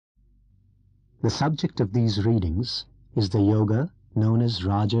The subject of these readings is the yoga known as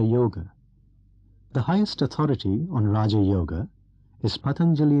Raja Yoga. The highest authority on Raja Yoga is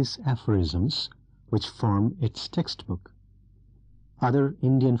Patanjali's aphorisms, which form its textbook. Other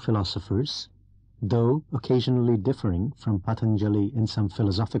Indian philosophers, though occasionally differing from Patanjali in some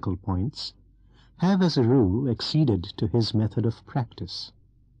philosophical points, have as a rule acceded to his method of practice.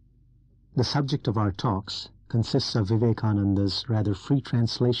 The subject of our talks consists of Vivekananda's rather free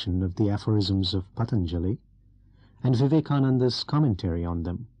translation of the aphorisms of Patanjali and Vivekananda's commentary on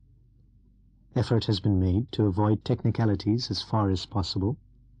them. Effort has been made to avoid technicalities as far as possible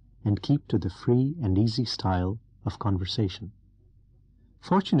and keep to the free and easy style of conversation.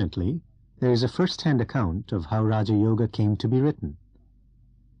 Fortunately, there is a first-hand account of how Raja Yoga came to be written.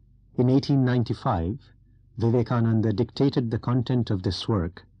 In 1895, Vivekananda dictated the content of this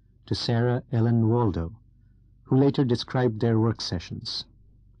work to Sarah Ellen Waldo, who later described their work sessions.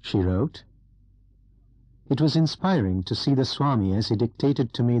 She wrote, "It was inspiring to see the Swami as he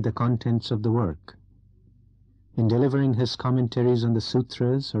dictated to me the contents of the work. In delivering his commentaries on the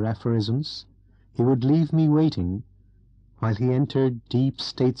sutras or aphorisms, he would leave me waiting while he entered deep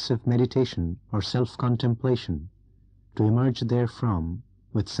states of meditation or self-contemplation, to emerge therefrom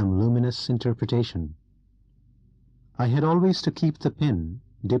with some luminous interpretation. I had always to keep the pen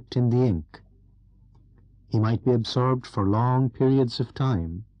dipped in the ink. He might be absorbed for long periods of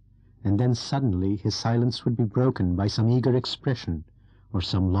time, and then suddenly his silence would be broken by some eager expression or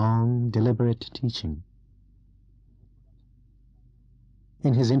some long, deliberate teaching."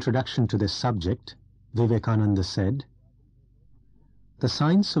 In his introduction to this subject, Vivekananda said, "The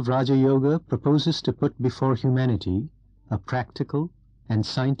science of Raja Yoga proposes to put before humanity a practical and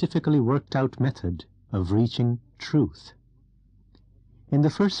scientifically worked-out method of reaching truth. In the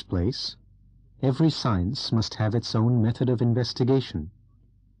first place, every science must have its own method of investigation.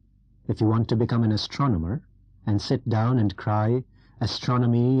 If you want to become an astronomer and sit down and cry,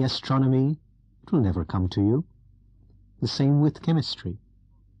 'Astronomy, astronomy,' it will never come to you. The same with chemistry.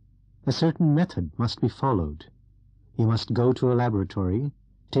 A certain method must be followed. You must go to a laboratory,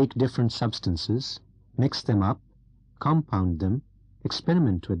 take different substances, mix them up, compound them,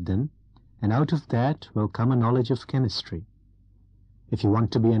 experiment with them, and out of that will come a knowledge of chemistry. If you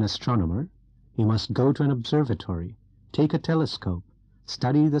want to be an astronomer, you must go to an observatory, take a telescope,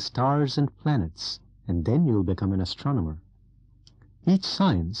 study the stars and planets, and then you'll become an astronomer. Each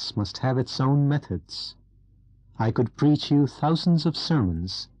science must have its own methods. I could preach you thousands of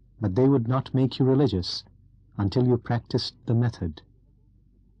sermons, but they would not make you religious until you practiced the method.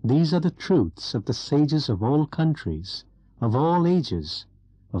 These are the truths of the sages of all countries, of all ages,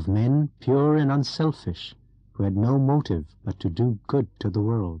 of men pure and unselfish, who had no motive but to do good to the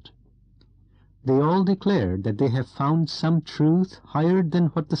world. They all declare that they have found some truth higher than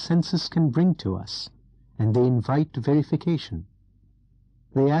what the senses can bring to us, and they invite verification.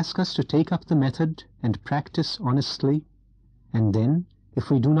 They ask us to take up the method and practice honestly, and then, if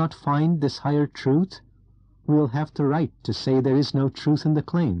we do not find this higher truth, we will have the right to say there is no truth in the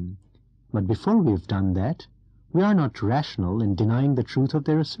claim. But before we have done that, we are not rational in denying the truth of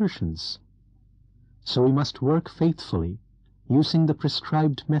their assertions. So we must work faithfully, using the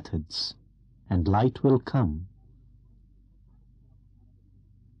prescribed methods, and light will come."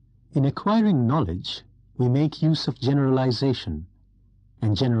 In acquiring knowledge, we make use of generalization,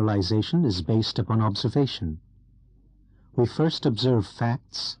 and generalization is based upon observation. We first observe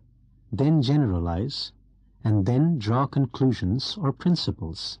facts, then generalize, and then draw conclusions or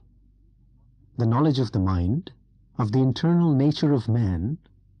principles. The knowledge of the mind, of the internal nature of man,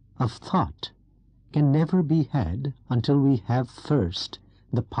 of thought, can never be had until we have first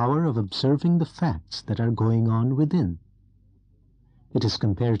the power of observing the facts that are going on within. It is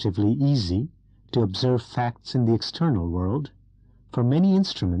comparatively easy to observe facts in the external world, for many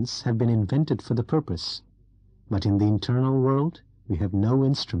instruments have been invented for the purpose, but in the internal world we have no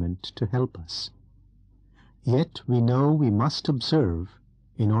instrument to help us. Yet we know we must observe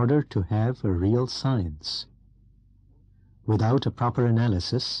in order to have a real science. Without a proper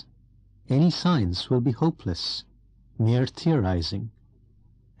analysis, any science will be hopeless, mere theorizing,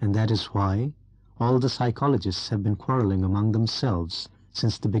 and that is why all the psychologists have been quarreling among themselves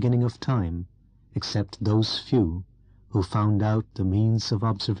since the beginning of time, except those few who found out the means of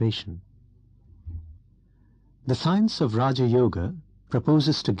observation. The science of Raja Yoga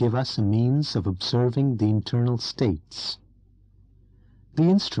proposes to give us a means of observing the internal states. The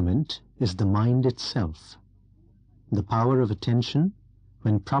instrument is the mind itself. The power of attention,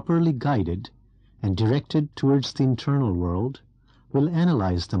 when properly guided and directed towards the internal world, will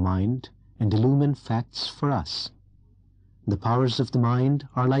analyze the mind and illumine facts for us. The powers of the mind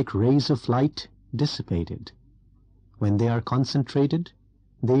are like rays of light dissipated. When they are concentrated,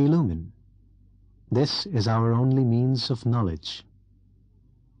 they illumine. This is our only means of knowledge.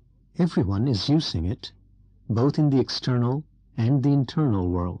 Everyone is using it, both in the external and the internal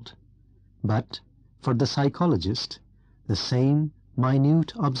world. But for the psychologist, the same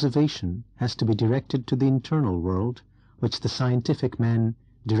minute observation has to be directed to the internal world, which the scientific man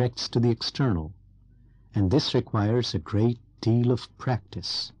directs to the external. And this requires a great deal of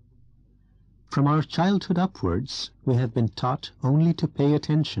practice. From our childhood upwards, we have been taught only to pay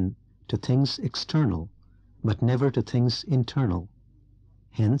attention to things external, but never to things internal.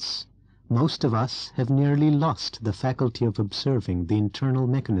 Hence, most of us have nearly lost the faculty of observing the internal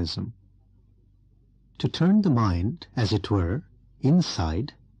mechanism. To turn the mind, as it were,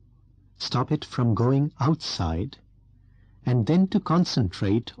 inside, stop it from going outside, and then to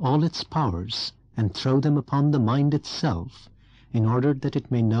concentrate all its powers and throw them upon the mind itself, in order that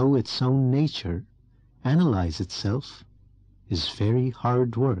it may know its own nature, analyze itself, is very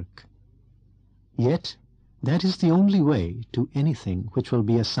hard work. Yet that is the only way to anything which will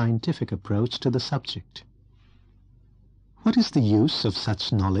be a scientific approach to the subject. What is the use of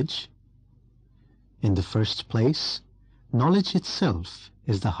such knowledge? In the first place, knowledge itself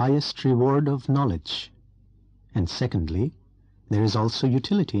is the highest reward of knowledge. And secondly, there is also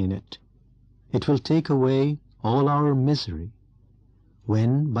utility in it. It will take away all our misery.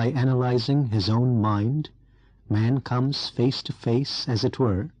 When, by analyzing his own mind, man comes face to face, as it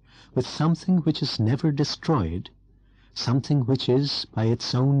were, with something which is never destroyed, something which is, by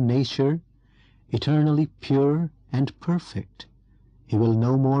its own nature, eternally pure and perfect, he will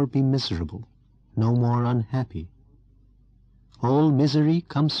no more be miserable, no more unhappy. All misery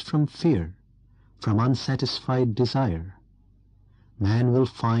comes from fear, from unsatisfied desire. Man will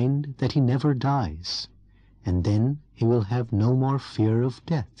find that he never dies, and then he will have no more fear of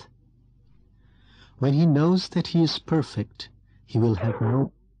death. When he knows that he is perfect, he will have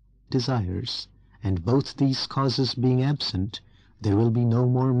no desires, and both these causes being absent, there will be no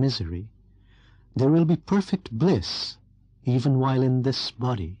more misery. There will be perfect bliss, even while in this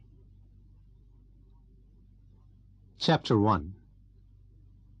body. Chapter 1.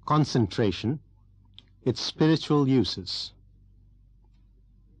 Concentration, its spiritual uses.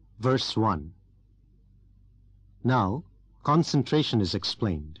 Verse 1. Now, concentration is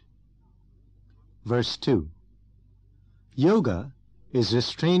explained. Verse 2. Yoga is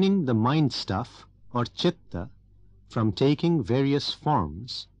restraining the mind stuff, or chitta, from taking various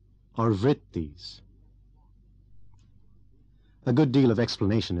forms, or vrittis. A good deal of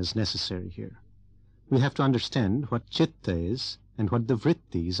explanation is necessary here. We have to understand what chitta is and what the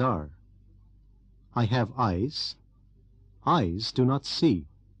vrittis are. I have eyes. Eyes do not see.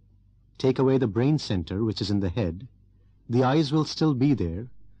 Take away the brain center, which is in the head. The eyes will still be there,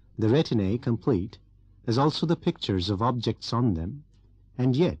 the retinae complete, as also the pictures of objects on them,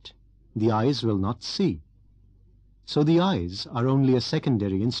 and yet the eyes will not see. So the eyes are only a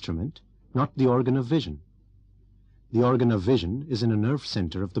secondary instrument, not the organ of vision. The organ of vision is in a nerve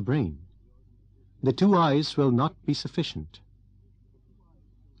center of the brain. The two eyes will not be sufficient.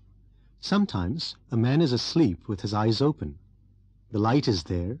 Sometimes a man is asleep with his eyes open. The light is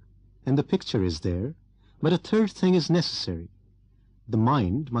there, and the picture is there, but a third thing is necessary. The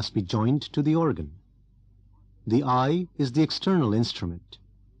mind must be joined to the organ. The eye is the external instrument.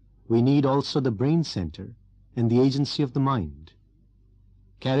 We need also the brain center and the agency of the mind.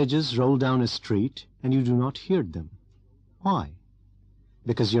 Carriages roll down a street and you do not hear them. Why?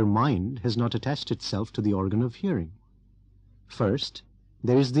 Because your mind has not attached itself to the organ of hearing. First,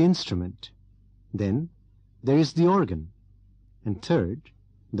 there is the instrument. Then, there is the organ. And third,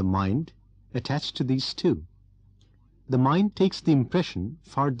 the mind attached to these two. The mind takes the impression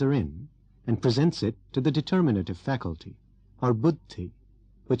farther in and presents it to the determinative faculty, or buddhi,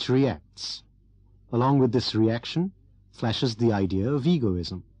 which reacts. Along with this reaction flashes the idea of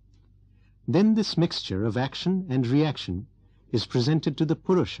egoism. Then this mixture of action and reaction is presented to the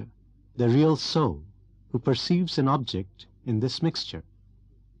Purusha, the real soul, who perceives an object in this mixture.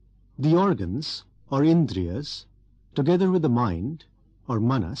 The organs, or indriyas, together with the mind, or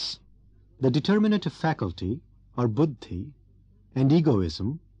manas, the determinative faculty, or buddhi, and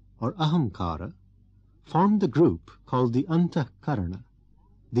egoism, or ahamkara, form the group called the antahkarana,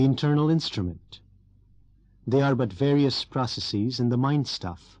 the internal instrument. They are but various processes in the mind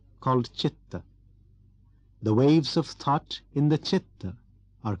stuff, called chitta. The waves of thought in the chitta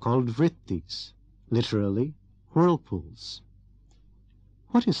are called vrittis, literally whirlpools.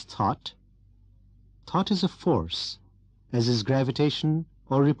 What is thought? Thought is a force, as is gravitation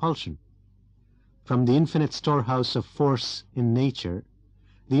or repulsion. From the infinite storehouse of force in nature,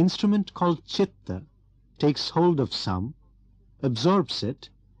 the instrument called chitta takes hold of some, absorbs it,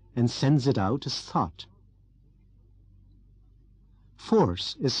 and sends it out as thought.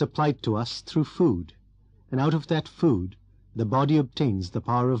 Force is supplied to us through food, and out of that food the body obtains the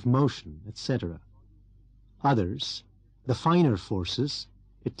power of motion, etc. Others, the finer forces,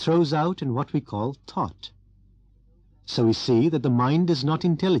 it throws out in what we call thought. So we see that the mind is not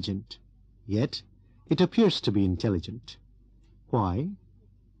intelligent, yet it appears to be intelligent. Why?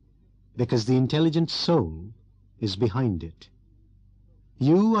 Because the intelligent soul is behind it.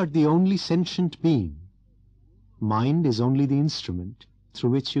 You are the only sentient being. Mind is only the instrument through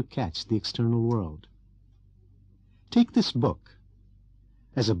which you catch the external world. Take this book.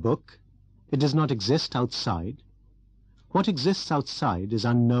 As a book, it does not exist outside. What exists outside is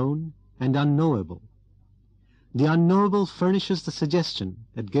unknown and unknowable. The unknowable furnishes the suggestion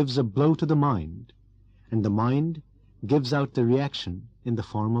that gives a blow to the mind, and the mind gives out the reaction in the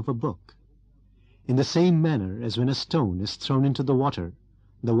form of a book. In the same manner as when a stone is thrown into the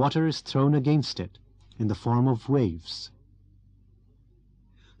water is thrown against it in the form of waves.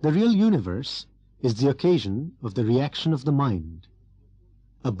 The real universe is the occasion of the reaction of the mind.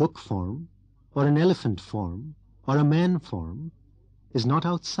 A book form, or an elephant form, or a man form is not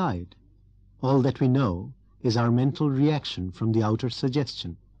outside. All that we know is our mental reaction from the outer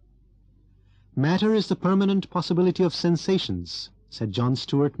suggestion. Matter is the permanent possibility of sensations, said John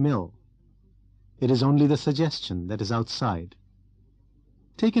Stuart Mill. It is only the suggestion that is outside.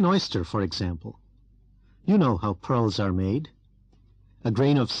 Take an oyster, for example. You know how pearls are made. A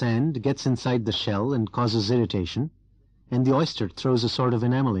grain of sand gets inside the shell and causes irritation, and the oyster throws a sort of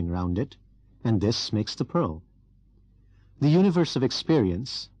enameling round it, and this makes the pearl. The universe of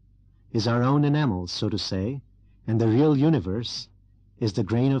experience is our own enamel, so to say, and the real universe is the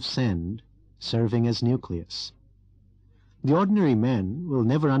grain of sand serving as nucleus. The ordinary man will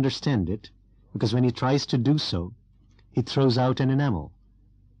never understand it, because when he tries to do so, he throws out an enamel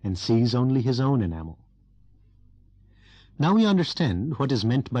and sees only his own enamel. Now we understand what is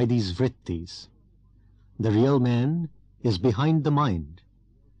meant by these vrittis. The real man is behind the mind.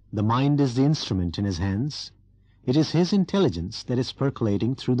 The mind is the instrument in his hands. It is his intelligence that is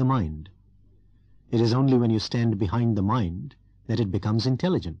percolating through the mind. It is only when you stand behind the mind that it becomes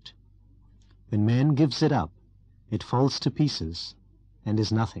intelligent. When man gives it up, it falls to pieces and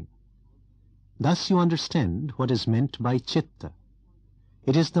is nothing. Thus you understand what is meant by chitta.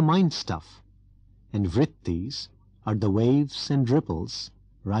 It is the mind stuff, and vrittis are the waves and ripples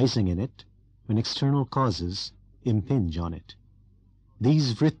rising in it when external causes impinge on it.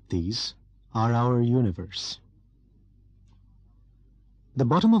 These vrittis are our universe. The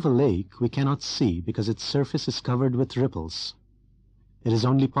bottom of a lake we cannot see because its surface is covered with ripples. It is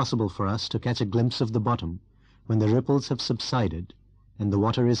only possible for us to catch a glimpse of the bottom when the ripples have subsided and the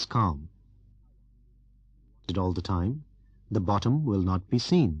water is calm. All the time, the bottom will not be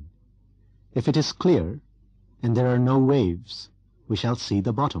seen. If it is clear and there are no waves, we shall see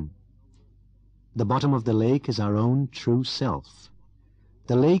the bottom. The bottom of the lake is our own true self.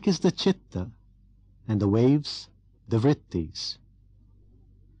 The lake is the chitta, and the waves the vrittis.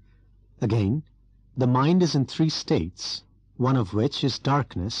 Again, the mind is in three states, one of which is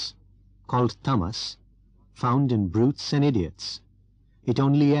darkness, called tamas, found in brutes and idiots. It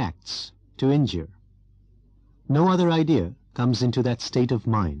only acts to injure. No other idea comes into that state of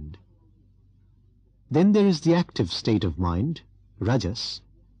mind. Then there is the active state of mind, rajas,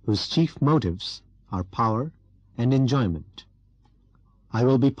 whose chief motives are power and enjoyment. I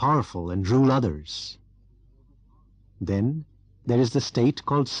will be powerful and rule others. Then there is the state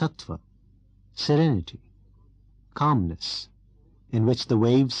called sattva, serenity, calmness, in which the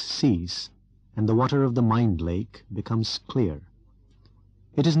waves cease and the water of the mind lake becomes clear.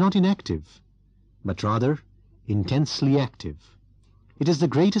 It is not inactive, but rather intensely active. It is the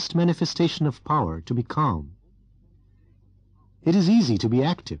greatest manifestation of power to be calm. It is easy to be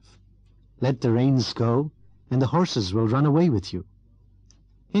active. Let the reins go, and the horses will run away with you.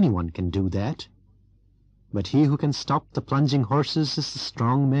 Anyone can do that. But he who can stop the plunging horses is the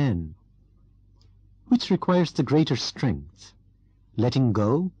strong man. Which requires the greater strength, letting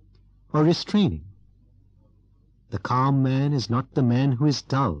go or restraining? The calm man is not the man who is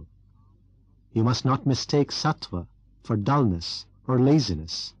dull. You must not mistake sattva for dullness or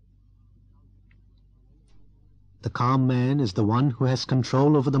laziness. The calm man is the one who has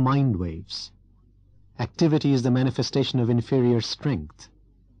control over the mind waves. Activity is the manifestation of inferior strength,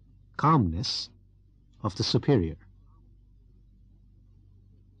 calmness of the superior.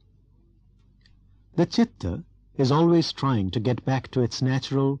 The chitta is always trying to get back to its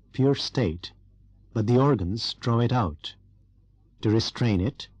natural, pure state, but the organs draw it out. to restrain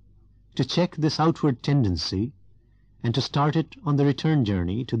it, to check this outward tendency, and to start it on the return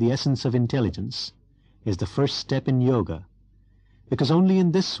journey to the essence of intelligence is the first step in yoga, because only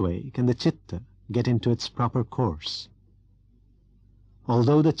in this way can the chitta get into its proper course.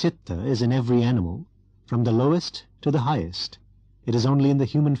 Although the chitta is in every animal, from the lowest to the highest, it is only in the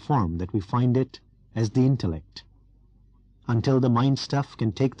human form that we find it as the intellect. Until the mind stuff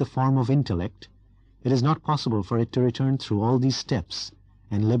can take the form of intellect, it is not possible for it to return through all these steps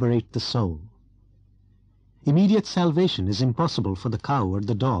and liberate the soul. Immediate salvation is impossible for the cow or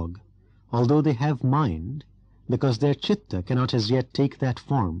the dog, although they have mind, because their chitta cannot as yet take that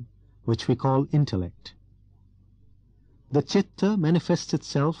form which we call intellect. The chitta manifests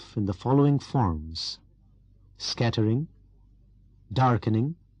itself in the following forms: scattering,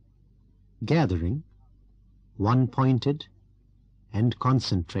 darkening, gathering, one-pointed, and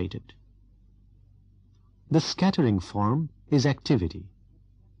concentrated. The scattering form is activity.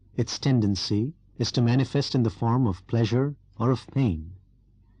 Its tendency is to manifest in the form of pleasure or of pain.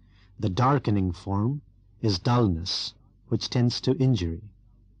 The darkening form is dullness, which tends to injury.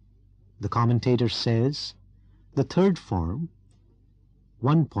 The commentator says, the third form,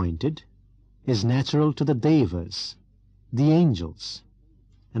 one-pointed, is natural to the devas, the angels,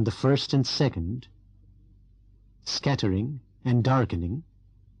 and the first and second, scattering and darkening,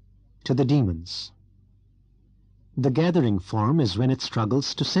 to the demons. The gathering form is when it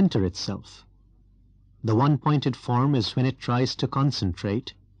struggles to center itself. The one-pointed form is when it tries to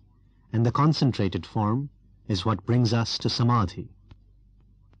concentrate, and the concentrated form is what brings us to samadhi.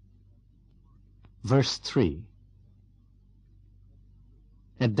 Verse 3.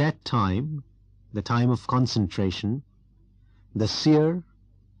 At that time, the time of concentration, the seer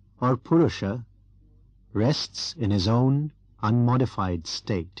or Purusha rests in his own unmodified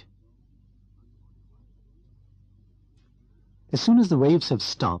state. As soon as the waves have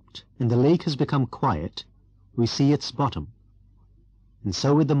stopped and the lake has become quiet, we see its bottom. And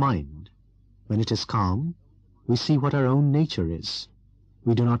so with the mind. When it is calm, we see what our own nature is.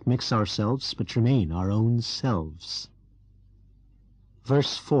 We do not mix ourselves, but remain our own selves.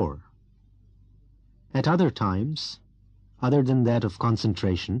 Verse 4. At other times, other than that of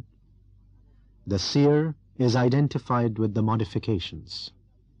concentration, the seer is identified with the modifications.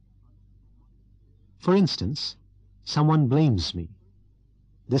 For instance, someone blames me.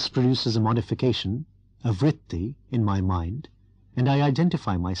 This produces a modification, a vritti, in my mind, and I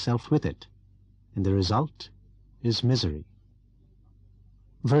identify myself with it, and the result is misery.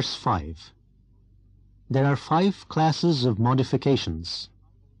 Verse 5. There are 5 classes of modifications,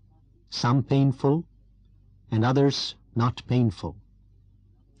 some painful and others not painful.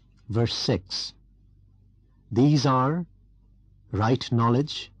 Verse 6. These are right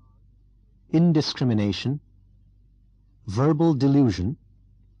knowledge, indiscrimination, verbal delusion,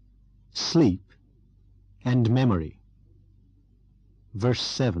 sleep, and memory. Verse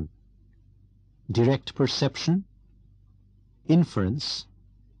 7. Direct perception, inference,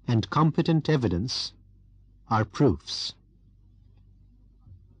 and competent evidence are proofs.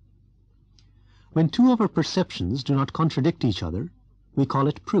 When two of our perceptions do not contradict each other, we call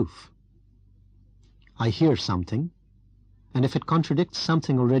it proof. I hear something, and if it contradicts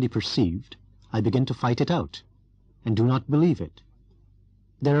something already perceived, I begin to fight it out, and do not believe it.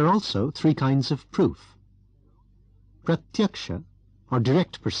 There are also 3 kinds of proof. Pratyaksha, or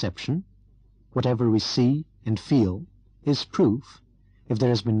direct perception, whatever we see and feel, is proof if there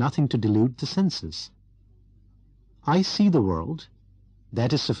has been nothing to delude the senses. I see the world,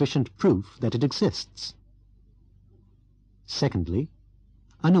 that is sufficient proof that it exists. Secondly,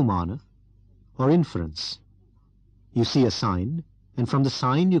 anumana, or inference. You see a sign, and from the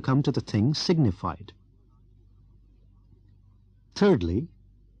sign you come to the thing signified. Thirdly,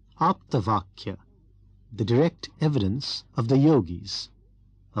 aptavakya, the direct evidence of the yogis,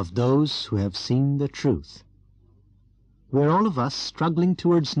 of those who have seen the truth. We are all of us struggling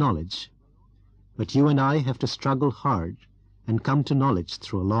towards knowledge, but you and I have to struggle hard and come to knowledge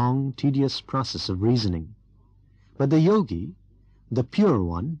through a long, tedious process of reasoning. But the yogi, the pure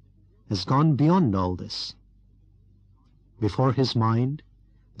one, has gone beyond all this. Before his mind,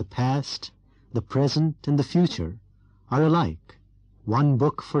 the past, the present, and the future are alike, one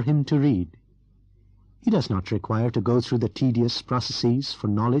book for him to read. He does not require to go through the tedious processes for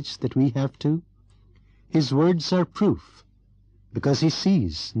knowledge that we have to. His words are proof, because he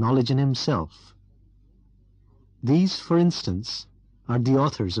sees knowledge in himself. These, for instance, are the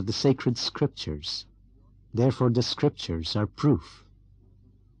authors of the sacred scriptures. Therefore the scriptures are proof.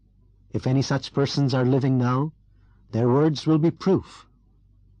 If any such persons are living now, their words will be proof.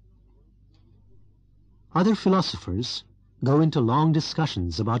 Other philosophers go into long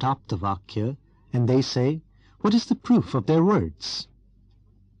discussions about Aptavakya, and they say, what is the proof of their words?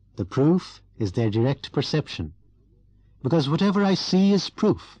 The proof is their direct perception, because whatever I see is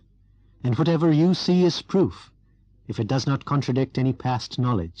proof, and whatever you see is proof, if it does not contradict any past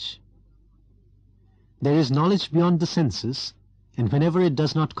knowledge. There is knowledge beyond the senses, and whenever it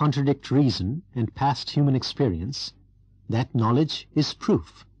does not contradict reason and past human experience, that knowledge is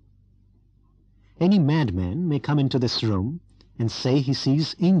proof. Any madman may come into this room and say he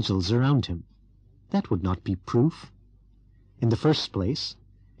sees angels around him. That would not be proof. In the first place,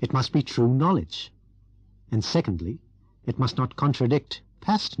 it must be true knowledge, and secondly, it must not contradict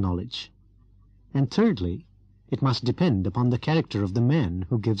past knowledge, and thirdly, it must depend upon the character of the man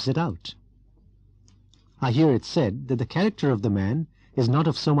who gives it out. I hear it said that the character of the man is not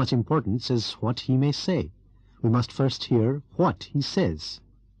of so much importance as what he may say. We must first hear what he says.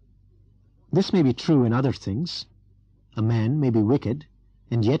 This may be true in other things. A man may be wicked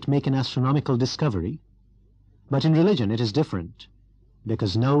and yet make an astronomical discovery, but in religion it is different,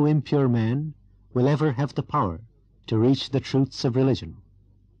 because no impure man will ever have the power to reach the truths of religion.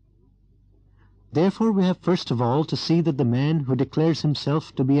 Therefore we have first of all to see that the man who declares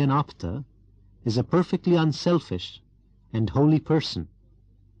himself to be an apta is a perfectly unselfish and holy person.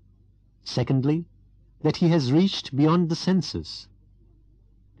 Secondly, that he has reached beyond the senses.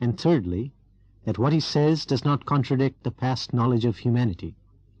 And thirdly, that what he says does not contradict the past knowledge of humanity.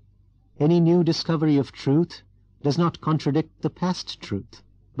 Any new discovery of truth does not contradict the past truth,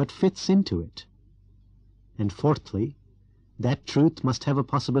 but fits into it. And fourthly, that truth must have a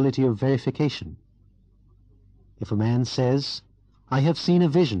possibility of verification. If a man says, I have seen a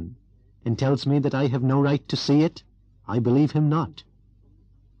vision, and tells me that I have no right to see it, I believe him not.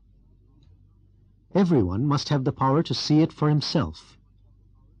 Everyone must have the power to see it for himself.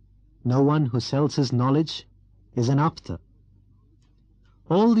 No one who sells his knowledge is an apta.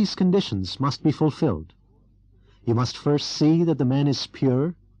 All these conditions must be fulfilled. You must first see that the man is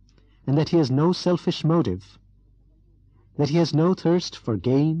pure, and that he has no selfish motive, that he has no thirst for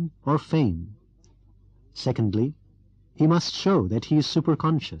gain or fame. Secondly, he must show that he is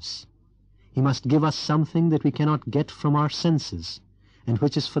superconscious. He must give us something that we cannot get from our senses, and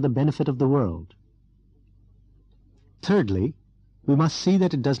which is for the benefit of the world. Thirdly, we must see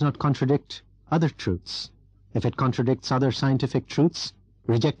that it does not contradict other truths. If it contradicts other scientific truths,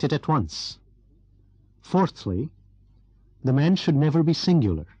 reject it at once. Fourthly, the man should never be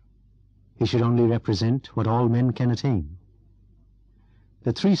singular. He should only represent what all men can attain.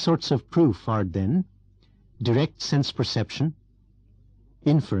 The three sorts of proof are then direct sense perception,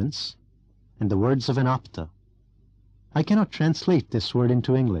 inference, and the words of an apta. I cannot translate this word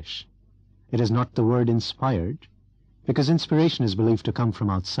into English. It is not the word inspired, because inspiration is believed to come from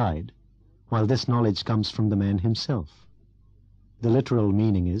outside, while this knowledge comes from the man himself. The literal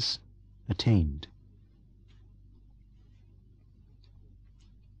meaning is attained.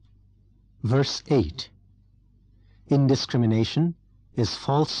 Verse 8. Indiscrimination is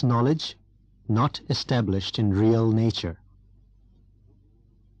false knowledge not established in real nature.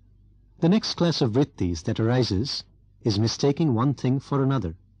 The next class of vrittis that arises is mistaking one thing for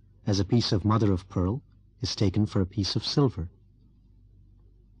another, as a piece of mother of pearl is taken for a piece of silver.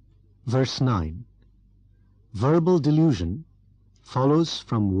 Verse 9. Verbal delusion follows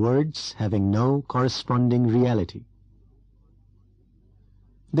from words having no corresponding reality.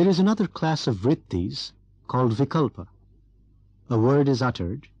 There is another class of vrittis called vikalpa. A word is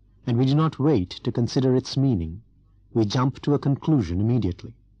uttered, and we do not wait to consider its meaning. We jump to a conclusion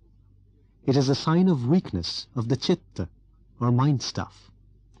immediately. It is a sign of weakness of the chitta, or mind stuff.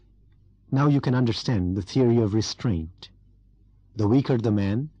 Now you can understand the theory of restraint. The weaker the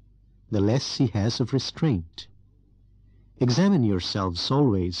man, the less he has of restraint. Examine yourselves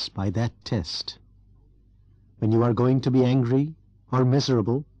always by that test. When you are going to be angry or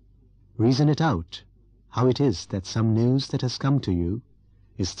miserable, reason it out, how it is that some news that has come to you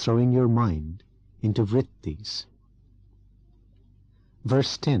is throwing your mind into vrittis.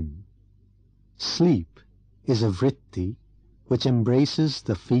 Verse 10. Sleep is a vritti which embraces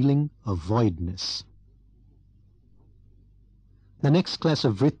the feeling of voidness. The next class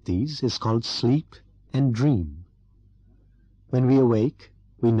of vrittis is called sleep and dream. When we awake,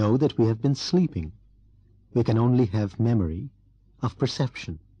 we know that we have been sleeping. We can only have memory of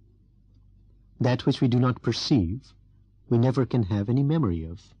perception. That which we do not perceive, we never can have any memory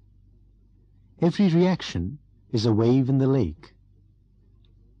of. Every reaction is a wave in the lake.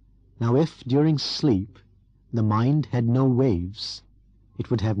 Now if during sleep the mind had no waves,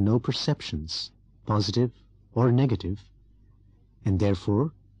 it would have no perceptions, positive or negative, and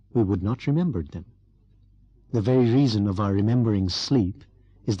therefore we would not remember them. The very reason of our remembering sleep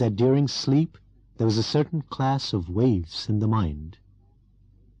is that during sleep there was a certain class of waves in the mind.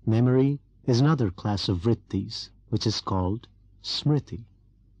 Memory is another class of vrittis, which is called smriti.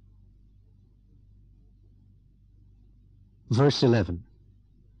 Verse 11.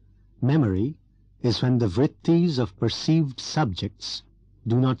 Memory is when the vrittis of perceived subjects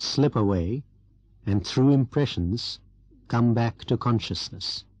do not slip away and through impressions come back to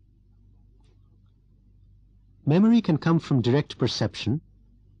consciousness. Memory can come from direct perception,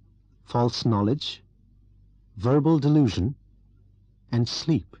 false knowledge, verbal delusion, and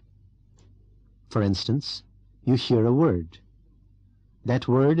sleep. For instance, you hear a word. That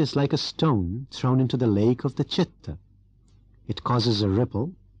word is like a stone thrown into the lake of the chitta. It causes a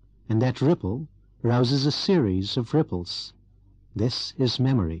ripple, and that ripple rouses a series of ripples. This is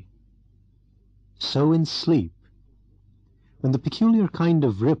memory. So in sleep, when the peculiar kind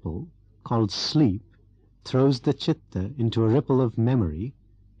of ripple, called sleep, throws the chitta into a ripple of memory,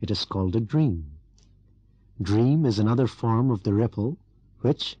 it is called a dream. Dream is another form of the ripple,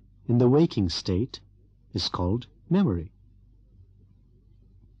 which, in the waking state, is called memory.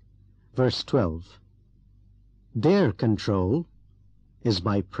 Verse 12. Their control is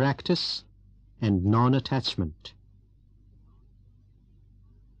by practice and non-attachment.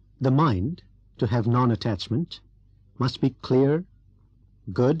 The mind, to have non-attachment, must be clear,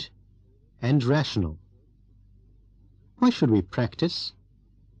 good, and rational. Why should we practice?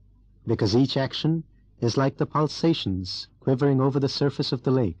 Because each action is like the pulsations quivering over the surface of the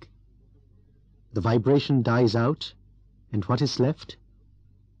lake. The vibration dies out, and what is left?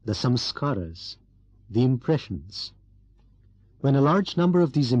 The samskaras, the impressions. When a large number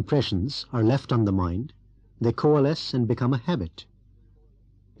of these impressions are left on the mind, they coalesce and become a habit.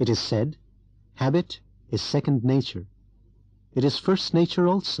 It is said, habit is second nature. It is first nature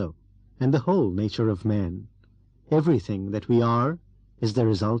also, and the whole nature of man. Everything that we are is the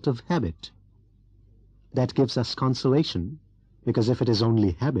result of habit. That gives us consolation, because if it is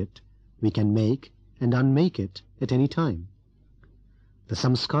only habit, we can make and unmake it at any time. The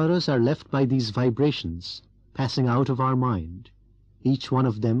samskaras are left by these vibrations, passing out of our mind, each one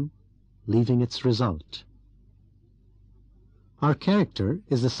of them leaving its result. Our character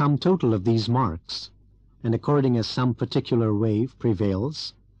is the sum total of these marks, and according as some particular wave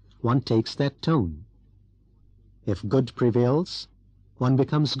prevails, one takes that tone. If good prevails, one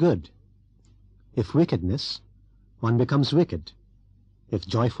becomes good. If wickedness, one becomes wicked. If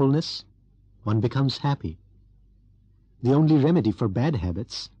joyfulness, one becomes happy. The only remedy for bad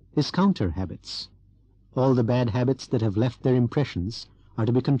habits is counter habits. All the bad habits that have left their impressions are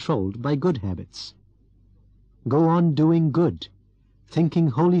to be controlled by good habits. Go on doing good, thinking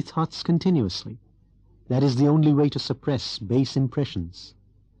holy thoughts continuously. That is the only way to suppress base impressions.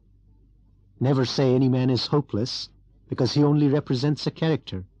 Never say any man is hopeless, because he only represents a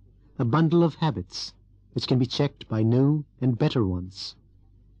character, a bundle of habits, which can be checked by new and better ones.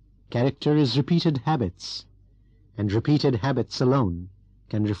 Character is repeated habits, and repeated habits alone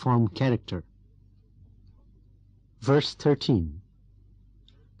can reform character. Verse 13.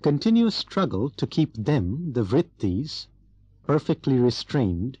 Continuous struggle to keep them, the vrittis, perfectly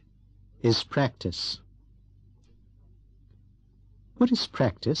restrained, is practice. What is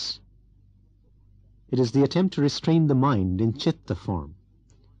practice? It is the attempt to restrain the mind in chitta form,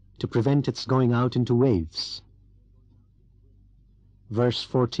 to prevent its going out into waves. Verse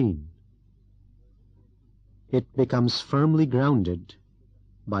 14. It becomes firmly grounded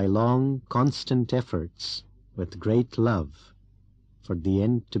by long, constant efforts with great love for the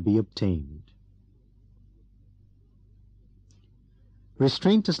end to be obtained.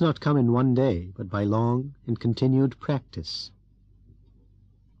 Restraint does not come in one day, but by long and continued practice.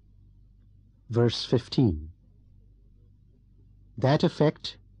 Verse 15. That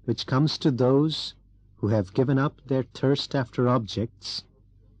effect which comes to those who have given up their thirst after objects,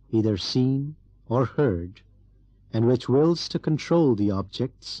 either seen or heard, and which wills to control the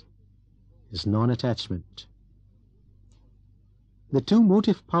objects, is non-attachment. The two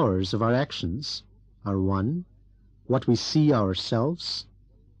motive powers of our actions are 1, what we see ourselves,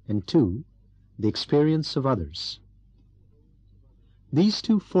 and 2, the experience of others. These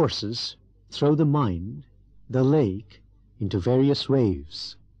two forces throw the mind, the lake, into various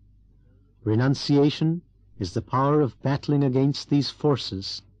waves. Renunciation is the power of battling against these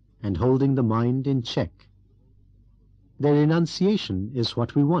forces and holding the mind in check. Their renunciation is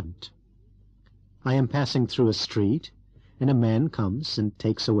what we want. I am passing through a street, and a man comes and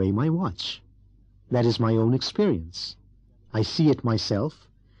takes away my watch. That is my own experience. I see it myself,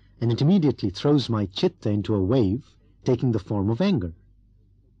 and it immediately throws my chitta into a wave, taking the form of anger.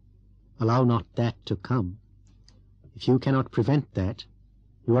 Allow not that to come. If you cannot prevent that,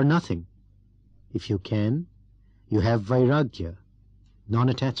 you are nothing. If you can, you have vairagya,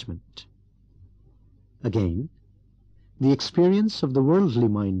 non-attachment. Again, the experience of the worldly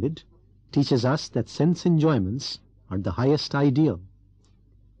minded teaches us that sense enjoyments are the highest ideal.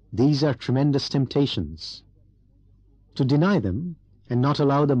 These are tremendous temptations. To deny them and not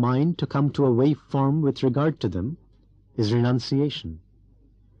allow the mind to come to a waveform with regard to them is renunciation.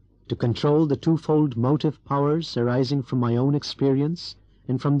 To control the twofold motive powers arising from my own experience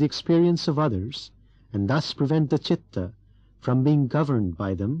and from the experience of others, and thus prevent the citta from being governed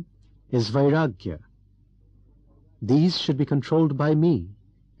by them, is vairagya. These should be controlled by me,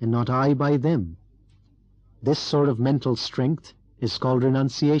 and not I by them. This sort of mental strength is called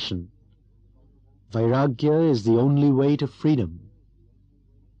renunciation. Vairagya is the only way to freedom.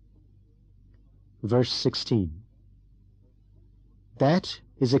 Verse 16. That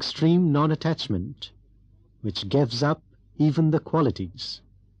is extreme non-attachment, which gives up even the qualities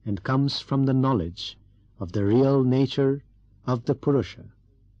and comes from the knowledge of the real nature of the Purusha,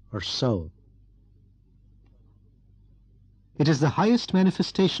 or soul. It is the highest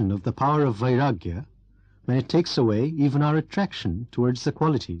manifestation of the power of vairagya when it takes away even our attraction towards the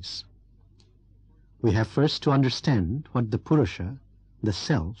qualities. We have first to understand what the Purusha, the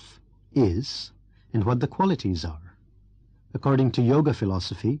self, is and what the qualities are. According to yoga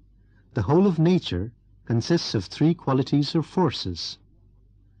philosophy, the whole of nature consists of three qualities or forces.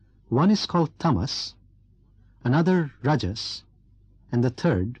 One is called tamas, another rajas, and the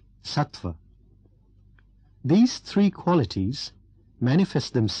third sattva. These three qualities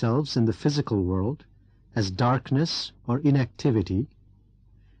manifest themselves in the physical world as darkness or inactivity,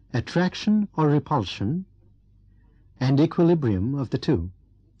 attraction or repulsion, and equilibrium of the two.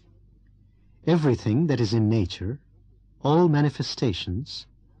 Everything that is in nature, all manifestations,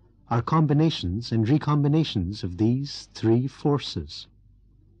 are combinations and recombinations of these three forces.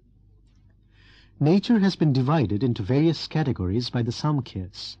 Nature has been divided into various categories by the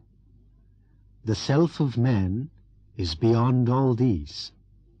Samkhyas. The self of man is beyond all these,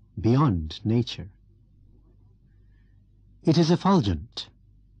 beyond nature. It is effulgent,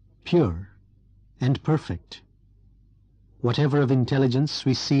 pure, and perfect. Whatever of intelligence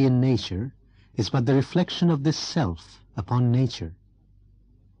we see in nature is but the reflection of this self upon nature.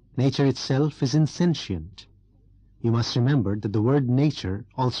 Nature itself is insentient. You must remember that the word nature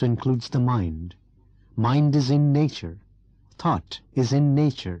also includes the mind. Mind is in nature. Thought is in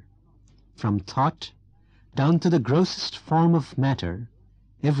nature. From thought down to the grossest form of matter,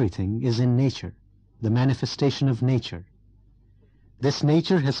 everything is in nature, the manifestation of nature. This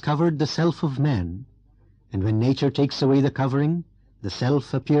nature has covered the self of man, and when nature takes away the covering, the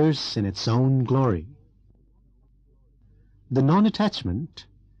self appears in its own glory. The non-attachment,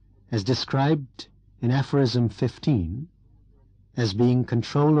 as described in aphorism 15, as being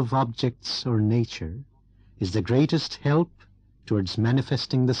control of objects or nature, is the greatest help towards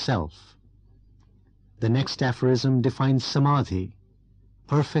manifesting the self. The next aphorism defines samadhi,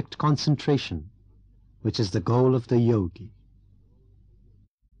 perfect concentration, which is the goal of the yogi.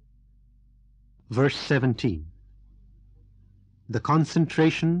 Verse 17. The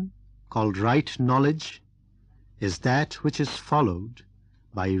concentration, called right knowledge, is that which is followed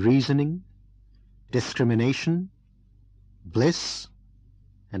by reasoning, discrimination, bliss,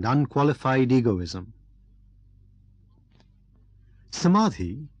 and unqualified egoism.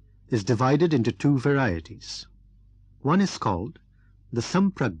 Samadhi is divided into two varieties. One is called the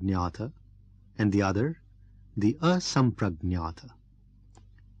samprajñāta and the other the asamprajñāta.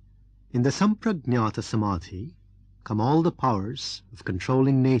 In the samprajñāta samadhi come all the powers of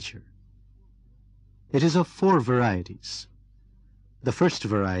controlling nature. It is of four varieties. The first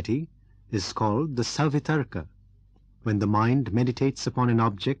variety is called the savitarka, when the mind meditates upon an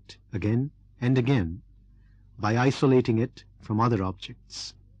object again and again by isolating it from other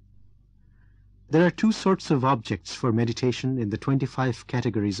objects. There are two sorts of objects for meditation in the 25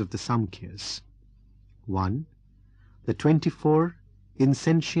 categories of the Samkhyas. One, the 24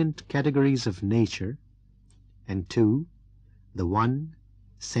 insentient categories of nature, and two, the one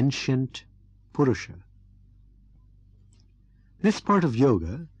sentient Purusha. This part of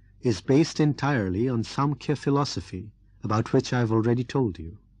yoga is based entirely on Samkhya philosophy, about which I have already told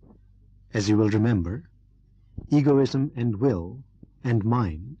you. As you will remember, egoism and will and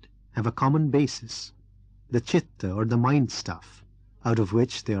mind have a common basis, the citta or the mind stuff, out of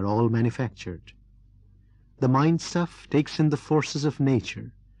which they are all manufactured. The mind stuff takes in the forces of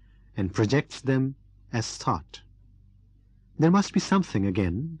nature and projects them as thought. There must be something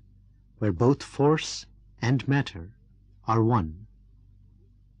again where both force and matter are one.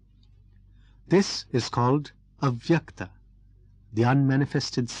 This is called avyakta, the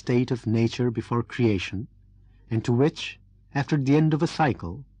unmanifested state of nature before creation, and to which, after the end of a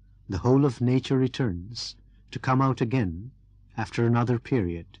cycle, the whole of nature returns, to come out again after another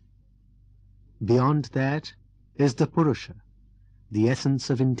period. Beyond that is the Purusha, the essence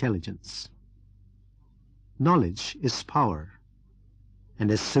of intelligence. Knowledge is power,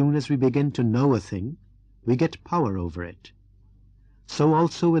 and as soon as we begin to know a thing, we get power over it. So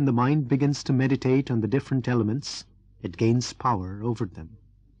also when the mind begins to meditate on the different elements, it gains power over them.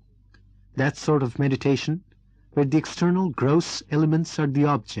 That sort of meditation, where the external gross elements are the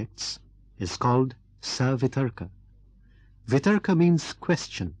objects, is called savitarka. Vitarka means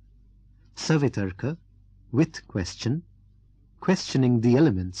question. Savitarka, with question, questioning the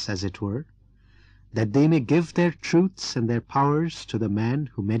elements, as it were, that they may give their truths and their powers to the man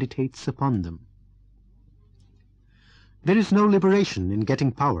who meditates upon them. There is no liberation in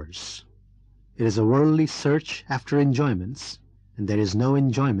getting powers. It is a worldly search after enjoyments, and there is no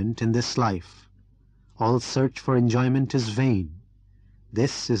enjoyment in this life. All search for enjoyment is vain.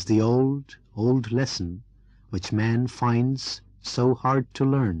 This is the old, old lesson which man finds so hard to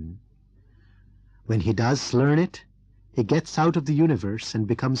learn. When he does learn it, he gets out of the universe and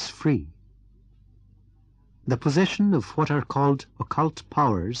becomes free. The possession of what are called occult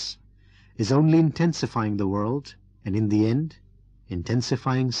powers is only intensifying the world, and in the end,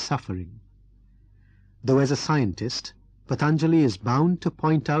 intensifying suffering. Though as a scientist, Patanjali is bound to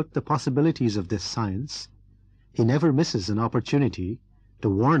point out the possibilities of this science, he never misses an opportunity to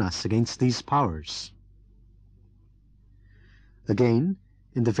warn us against these powers. Again,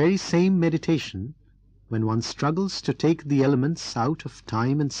 in the very same meditation, when one struggles to take the elements out of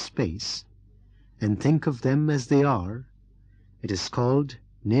time and space and think of them as they are, it is called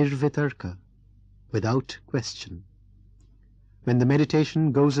nirvitarka, without question. When the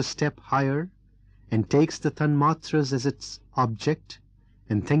meditation goes a step higher and takes the tanmatras as its object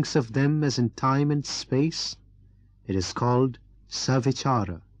and thinks of them as in time and space, it is called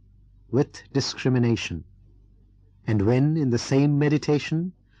savichara, with discrimination. And when in the same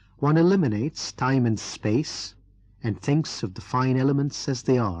meditation one eliminates time and space and thinks of the fine elements as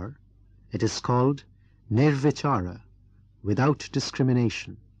they are, it is called nirvichara, without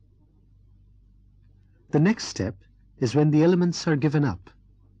discrimination. The next step is when the elements are given up,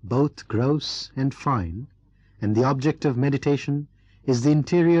 both gross and fine, and the object of meditation is the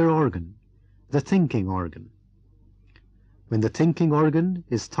interior organ, the thinking organ. When the thinking organ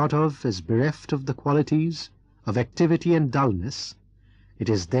is thought of as bereft of the qualities of activity and dullness, it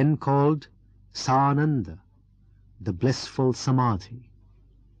is then called sananda, the blissful samadhi.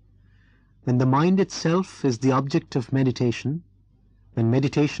 When the mind itself is the object of meditation, when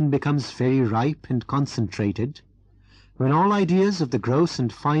meditation becomes very ripe and concentrated, when all ideas of the gross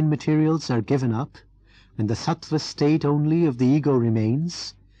and fine materials are given up, when the sattva state only of the ego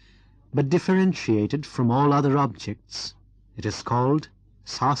remains, but differentiated from all other objects, it is called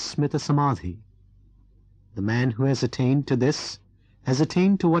sasmita samadhi. The man who has attained to this has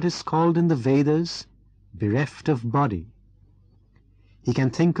attained to what is called in the Vedas bereft of body. He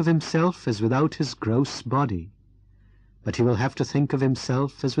can think of himself as without his gross body, but he will have to think of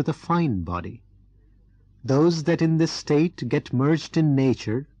himself as with a fine body. Those that in this state get merged in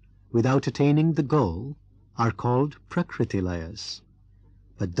nature without attaining the goal are called prakritilayas,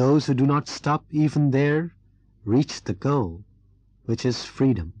 but those who do not stop even there reach the goal, which is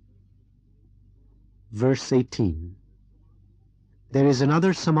freedom. Verse 18. There is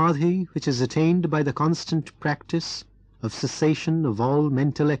another samadhi which is attained by the constant practice of cessation of all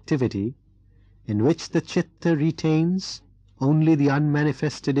mental activity, in which the citta retains only the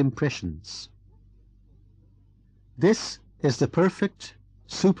unmanifested impressions. This is the perfect,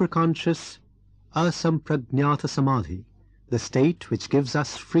 superconscious, asampragnata samadhi, the state which gives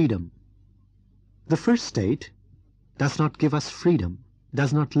us freedom. The first state does not give us freedom,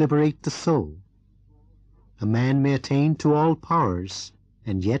 does not liberate the soul. A man may attain to all powers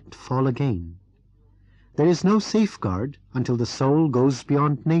and yet fall again. There is no safeguard until the soul goes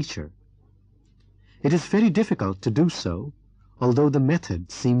beyond nature. It is very difficult to do so, although the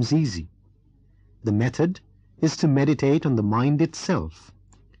method seems easy. The method is to meditate on the mind itself,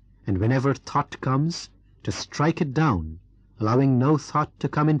 and whenever thought comes, to strike it down, allowing no thought to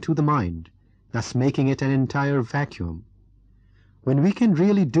come into the mind, thus making it an entire vacuum. When we can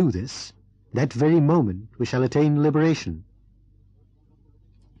really do this, that very moment we shall attain liberation.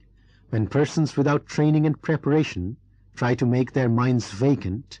 When persons without training and preparation try to make their minds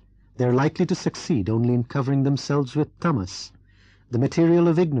vacant, they are likely to succeed only in covering themselves with tamas, the material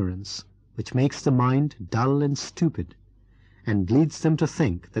of ignorance, which makes the mind dull and stupid, and leads them to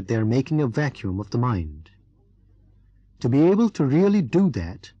think that they are making a vacuum of the mind. To be able to really do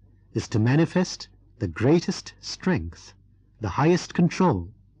that is to manifest the greatest strength, the highest control.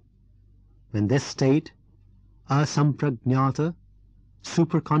 When this state, asamprajñāta,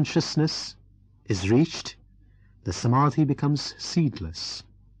 superconsciousness, is reached, the samadhi becomes seedless.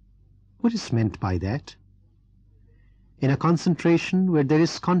 What is meant by that? In a concentration where there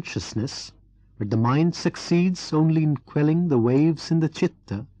is consciousness, where the mind succeeds only in quelling the waves in the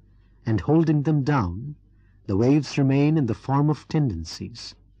citta and holding them down, the waves remain in the form of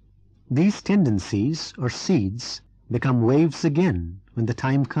tendencies. These tendencies, or seeds, become waves again when the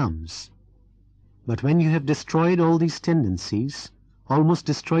time comes. But when you have destroyed all these tendencies, almost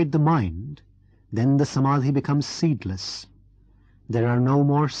destroyed the mind, then the samadhi becomes seedless. There are no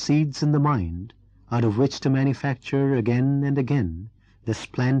more seeds in the mind out of which to manufacture again and again this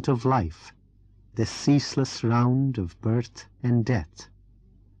plant of life, this ceaseless round of birth and death.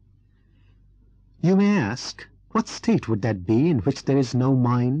 You may ask, what state would that be in which there is no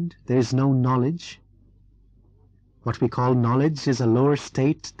mind, there is no knowledge? What we call knowledge is a lower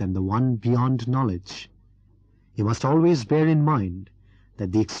state than the one beyond knowledge. You must always bear in mind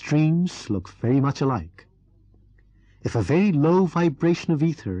that the extremes look very much alike. If a very low vibration of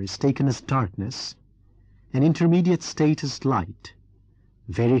ether is taken as darkness, an intermediate state is light,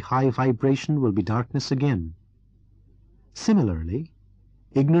 very high vibration will be darkness again. Similarly,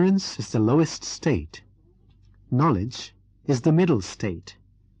 ignorance is the lowest state, knowledge is the middle state,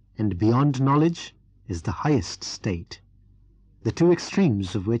 and beyond knowledge is the highest state, the two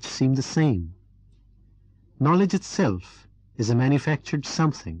extremes of which seem the same. Knowledge itself is a manufactured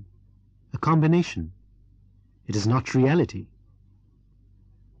something, a combination. It is not reality.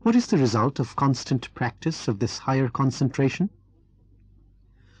 What is the result of constant practice of this higher concentration?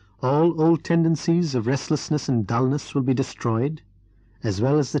 All old tendencies of restlessness and dullness will be destroyed, as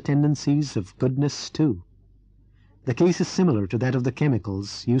well as the tendencies of goodness too. The case is similar to that of the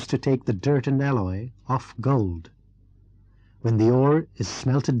chemicals used to take the dirt and alloy off gold. When the ore is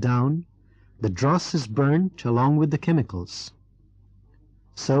smelted down, the dross is burnt along with the chemicals.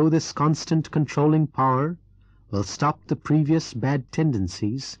 So this constant controlling power will stop the previous bad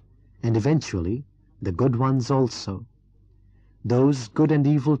tendencies, and eventually the good ones also. Those good and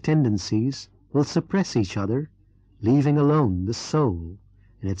evil tendencies will suppress each other, leaving alone the soul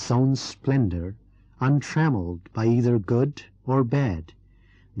in its own splendor, untrammeled by either good or bad,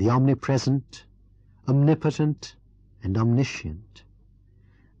 the omnipresent, omnipotent, and omniscient.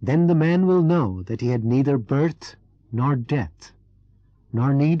 Then the man will know that he had neither birth nor death,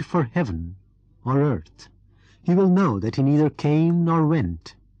 nor need for heaven or earth. He will know that he neither came nor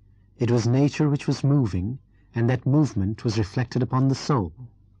went. It was nature which was moving, and that movement was reflected upon the soul.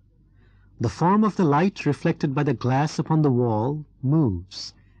 The form of the light reflected by the glass upon the wall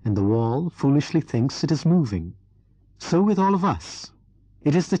moves, and the wall foolishly thinks it is moving. So with all of us.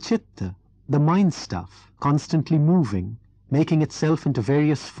 It is the citta, the mind stuff, constantly moving, making itself into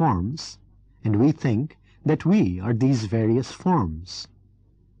various forms, and we think that we are these various forms.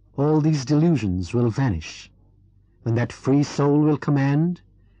 All these delusions will vanish. When that free soul will command,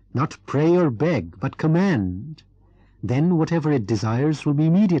 not pray or beg, but command, then whatever it desires will be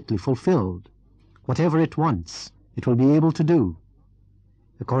immediately fulfilled. Whatever it wants, it will be able to do.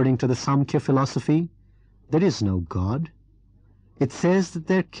 According to the Samkhya philosophy, there is no God. It says that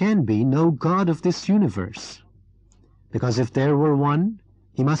there can be no God of this universe, because if there were one,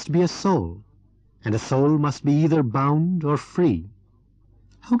 he must be a soul, and a soul must be either bound or free.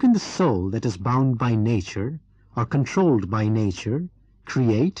 How can the soul that is bound by nature, or controlled by nature,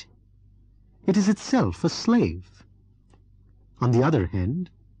 create? It is itself a slave. On the other hand,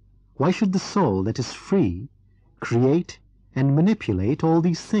 why should the soul that is free create and manipulate all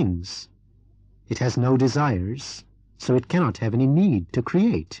these things? It has no desires, so it cannot have any need to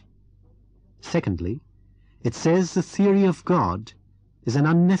create. Secondly, it says the theory of God is an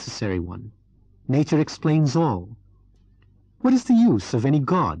unnecessary one. Nature explains all. What is the use of any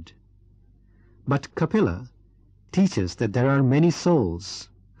God? But Kapila teaches that there are many souls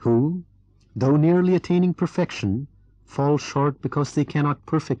who, though nearly attaining perfection, fall short because they cannot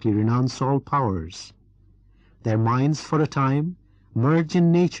perfectly renounce all powers. Their minds for a time merge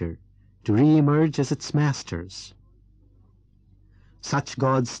in nature to re-emerge as its masters. Such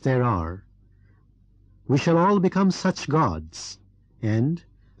gods there are. We shall all become such gods, and,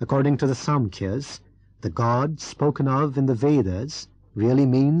 according to the Samkhyas, the God spoken of in the Vedas really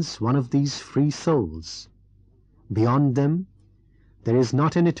means one of these free souls. Beyond them, there is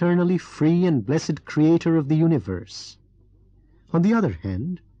not an eternally free and blessed creator of the universe. On the other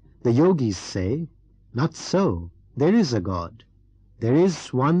hand, the yogis say, not so, there is a God. There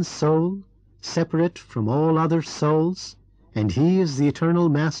is one soul, separate from all other souls, and he is the eternal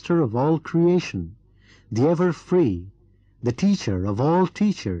master of all creation, the ever-free, the teacher of all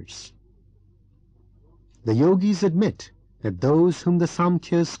teachers. The yogis admit that those whom the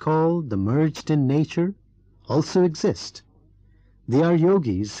Samkhyas call the merged in nature also exist. They are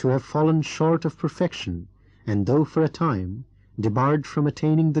yogis who have fallen short of perfection, and though for a time debarred from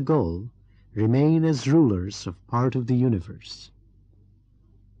attaining the goal, remain as rulers of part of the universe.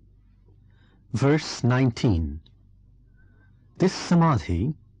 Verse 19. This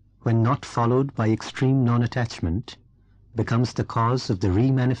samadhi, when not followed by extreme non-attachment, becomes the cause of the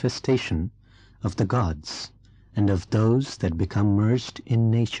re-manifestation of the gods and of those that become merged in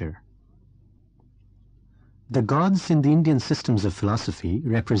nature. The gods in the Indian systems of philosophy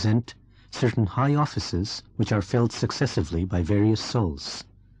represent certain high offices which are filled successively by various souls,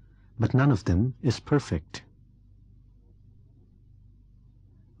 but none of them is perfect.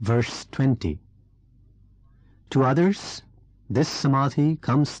 Verse 20. To others, this samadhi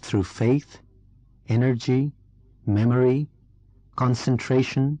comes through faith, energy, memory,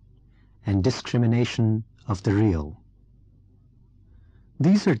 concentration, and discrimination of the real.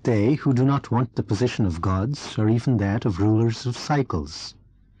 These are they who do not want the position of gods or even that of rulers of cycles.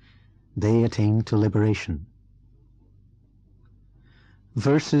 They attain to liberation.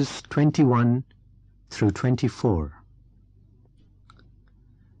 Verses 21 through 24.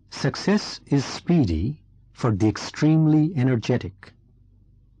 Success is speedy for the extremely energetic.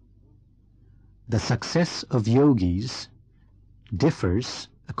 The success of yogis differs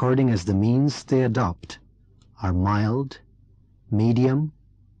according as the means they adopt are mild, medium,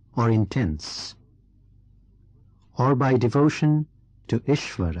 or intense, or by devotion to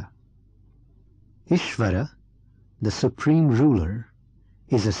Ishvara. Ishvara, the supreme ruler,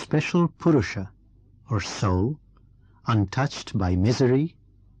 is a special Purusha, or soul, untouched by misery,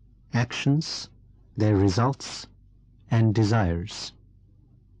 actions, their results, and desires.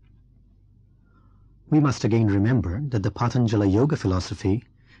 We must again remember that the Patanjala Yoga philosophy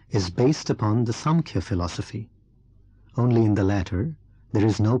is based upon the Samkhya philosophy. Only in the latter there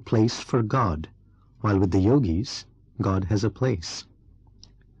is no place for God, while with the yogis God has a place.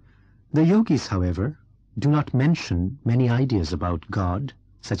 The yogis, however, do not mention many ideas about God,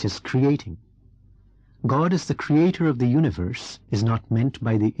 such as creating. God as the creator of the universe is not meant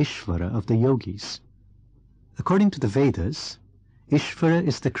by the Ishvara of the yogis. According to the Vedas, Ishvara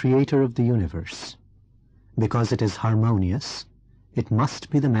is the creator of the universe. Because it is harmonious, it must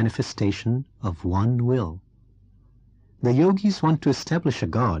be the manifestation of one will. The yogis want to establish a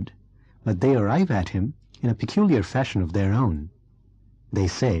God, but they arrive at him in a peculiar fashion of their own. They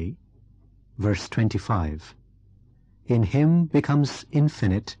say, verse 25, in him becomes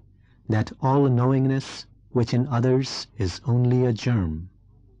infinite that all-knowingness which in others is only a germ.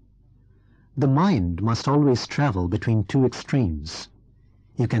 The mind must always travel between two extremes.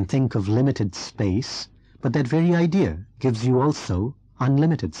 You can think of limited space, but that very idea gives you also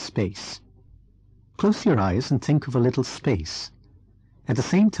unlimited space. Close your eyes and think of a little space. At the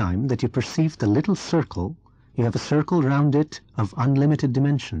same time that you perceive the little circle, you have a circle round it of unlimited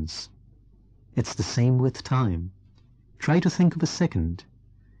dimensions. It's the same with time. Try to think of a second.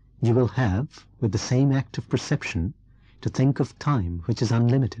 You will have, with the same act of perception, to think of time which is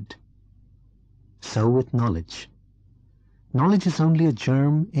unlimited. So with knowledge. Knowledge is only a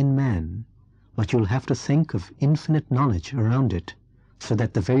germ in man, but you'll have to think of infinite knowledge around it, so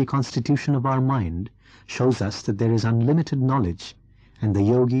that the very constitution of our mind shows us that there is unlimited knowledge, and the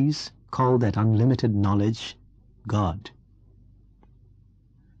yogis call that unlimited knowledge God.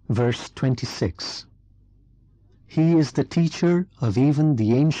 Verse 26. He is the teacher of even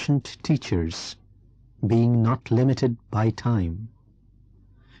the ancient teachers, being not limited by time.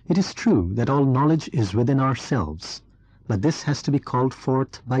 It is true that all knowledge is within ourselves, but this has to be called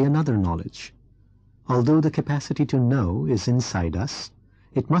forth by another knowledge. Although the capacity to know is inside us,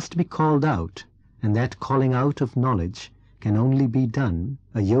 it must be called out, and that calling out of knowledge can only be done,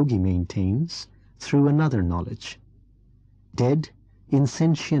 a yogi maintains, through another knowledge. Dead,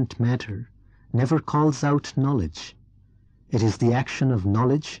 insentient matter never calls out knowledge. It is the action of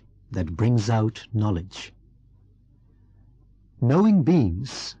knowledge that brings out knowledge. Knowing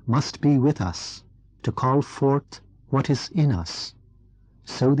beings must be with us to call forth what is in us.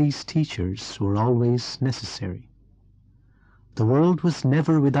 So these teachers were always necessary. The world was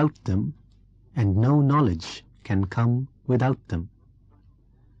never without them, and no knowledge can come without them.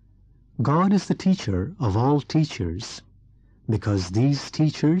 God is the teacher of all teachers, because these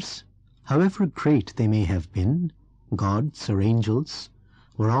teachers, however great they may have been, gods or angels,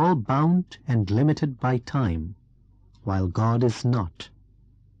 were all bound and limited by time, while God is not.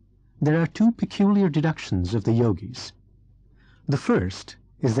 There are two peculiar deductions of the yogis. The first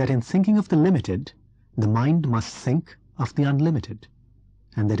is that in thinking of the limited, the mind must think of the unlimited,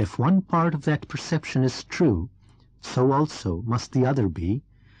 and that if one part of that perception is true, so also must the other be,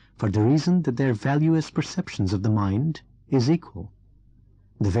 for the reason that their value as perceptions of the mind is equal.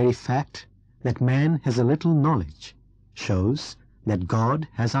 The very fact that man has a little knowledge shows that God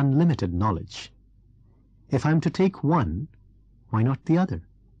has unlimited knowledge. If I'm to take one, why not the other?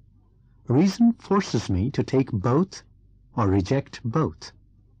 Reason forces me to take both or reject both.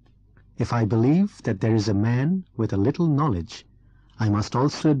 If I believe that there is a man with a little knowledge, I must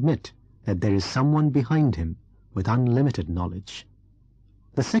also admit that there is someone behind him with unlimited knowledge.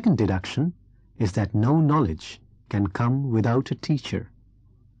 The second deduction is that no knowledge can come without a teacher.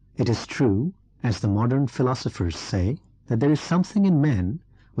 It is true, as the modern philosophers say, that there is something in man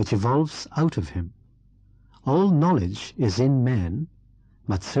which evolves out of him. All knowledge is in man,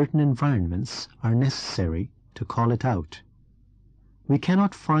 but certain environments are necessary to call it out. We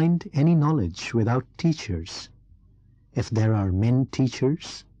cannot find any knowledge without teachers. If there are men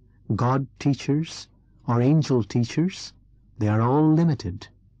teachers, God teachers, or angel teachers, they are all limited.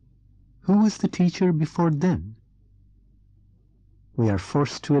 Who was the teacher before them? We are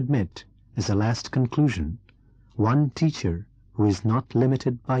forced to admit, as a last conclusion, one teacher who is not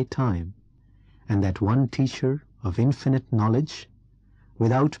limited by time, and that one teacher of infinite knowledge,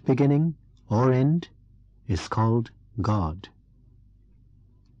 without beginning or end, is called God.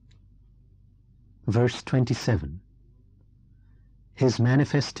 Verse 27. His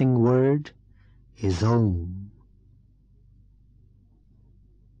manifesting word is Om.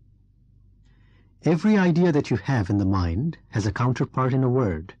 Every idea that you have in the mind has a counterpart in a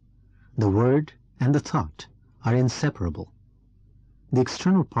word. The word and the thought are inseparable. The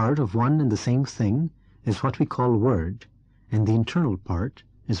external part of one and the same thing is what we call word, and the internal part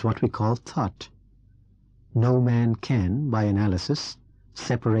is what we call thought. No man can, by analysis,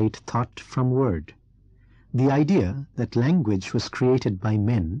 separate thought from word. The idea that language was created by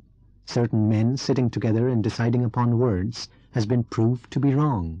men, certain men sitting together and deciding upon words, has been proved to be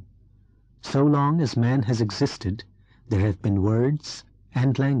wrong. So long as man has existed, there have been words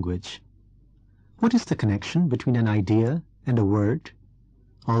and language. What is the connection between an idea and a word?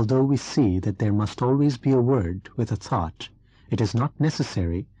 Although we see that there must always be a word with a thought, it is not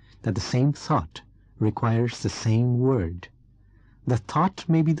necessary that the same thought requires the same word. The thought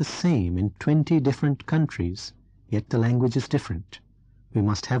may be the same in 20 different countries, yet the language is different. We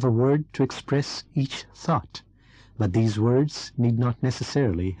must have a word to express each thought, but these words need not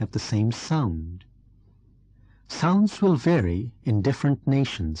necessarily have the same sound. Sounds will vary in different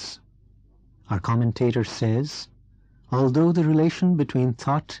nations. Our commentator says, although the relation between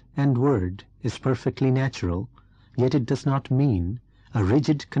thought and word is perfectly natural, yet it does not mean a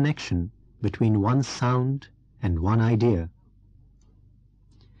rigid connection between one sound and one idea.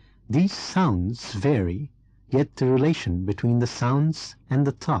 These sounds vary, yet the relation between the sounds and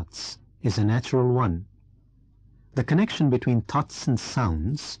the thoughts is a natural one. The connection between thoughts and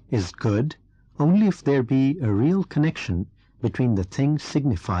sounds is good only if there be a real connection between the thing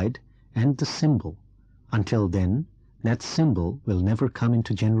signified and the symbol. Until then, that symbol will never come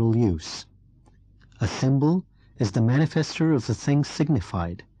into general use. A symbol is the manifester of the thing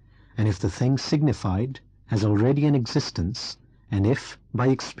signified, and if the thing signified has already an existence, and if, by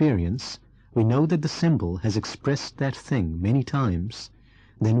experience, we know that the symbol has expressed that thing many times,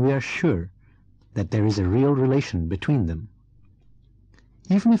 then we are sure that there is a real relation between them.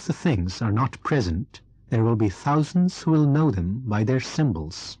 Even if the things are not present, there will be thousands who will know them by their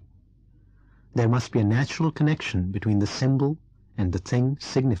symbols. There must be a natural connection between the symbol and the thing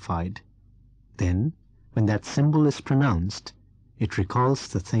signified. Then, when that symbol is pronounced, it recalls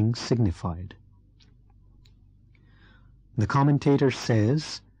the thing signified. The commentator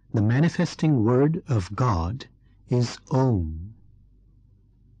says, the manifesting word of God is Om.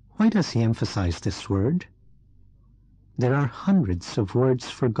 Why does he emphasize this word? There are hundreds of words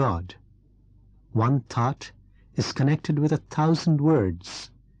for God. One thought is connected with 1,000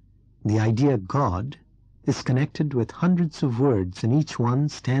 words. The idea God is connected with hundreds of words, and each one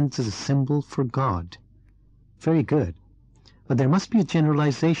stands as a symbol for God. Very good. But there must be a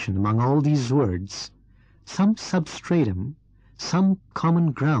generalization among all these words, some substratum, some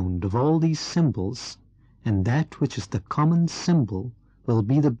common ground of all these symbols, and that which is the common symbol will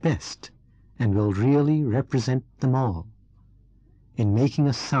be the best and will really represent them all. In making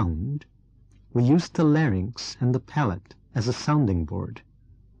a sound, we use the larynx and the palate as a sounding board.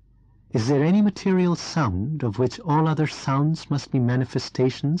 Is there any material sound of which all other sounds must be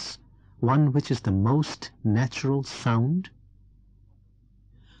manifestations, one which is the most natural sound?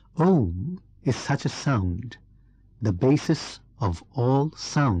 Om is such a sound, the basis of all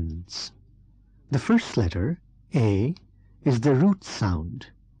sounds. The first letter, A, is the root sound,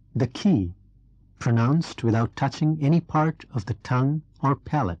 the key, pronounced without touching any part of the tongue or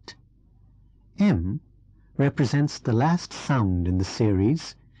palate. M represents the last sound in the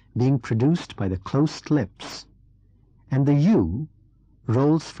series, being produced by the closed lips, and the U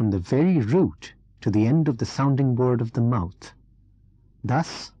rolls from the very root to the end of the sounding board of the mouth.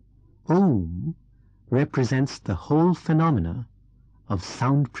 Thus, Om represents the whole phenomena of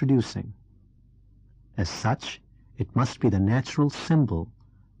sound producing. As such, it must be the natural symbol,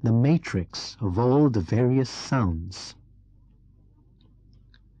 the matrix of all the various sounds.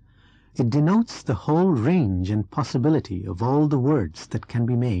 It denotes the whole range and possibility of all the words that can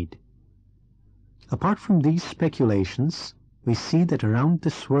be made. Apart from these speculations, we see that around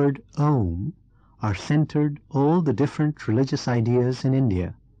this word Om are centered all the different religious ideas in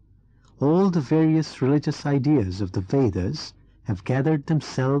India. All the various religious ideas of the Vedas have gathered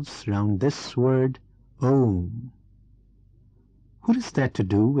themselves round this word Om. What is that to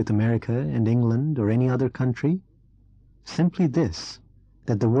do with America and England or any other country? Simply this,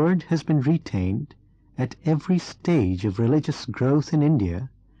 that the word has been retained at every stage of religious growth in India,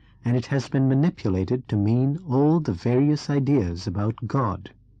 and it has been manipulated to mean all the various ideas about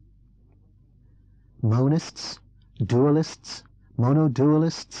God. Monists, dualists,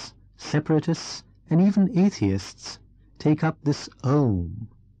 monodualists, separatists, and even atheists take up this Om.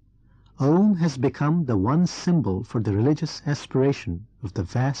 Om has become the one symbol for the religious aspiration of the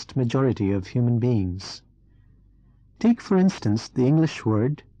vast majority of human beings. Take, for instance, the English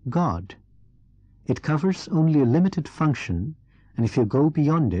word God. It covers only a limited function, and if you go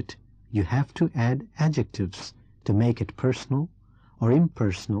beyond it, you have to add adjectives to make it personal, or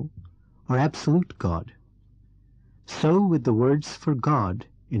impersonal, or absolute God. So with the words for God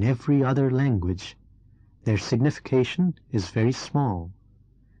in every other language, their signification is very small.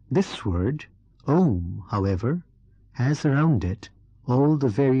 This word, Om, however, has around it all the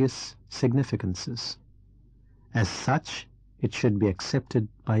various significances. As such, it should be accepted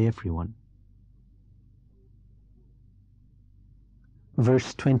by everyone.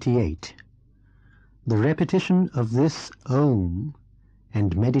 Verse 28. The repetition of this Om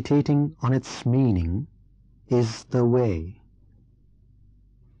and meditating on its meaning is the way.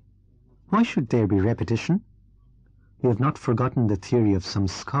 Why should there be repetition? We have not forgotten the theory of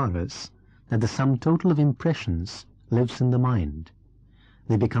samskaras, that the sum total of impressions lives in the mind.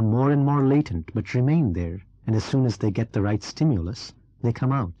 They become more and more latent, but remain there, and as soon as they get the right stimulus, they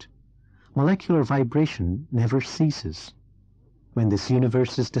come out. Molecular vibration never ceases. When this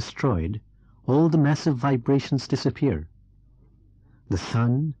universe is destroyed, all the massive vibrations disappear. The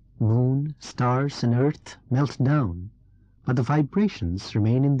sun, moon, stars, and earth melt down, but the vibrations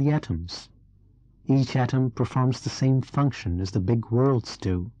remain in the atoms. Each atom performs the same function as the big worlds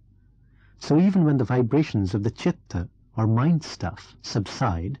do. So even when the vibrations of the chitta, or mind stuff,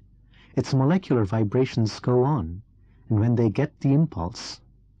 subside, its molecular vibrations go on, and when they get the impulse,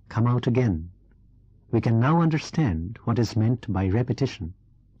 come out again. We can now understand what is meant by repetition.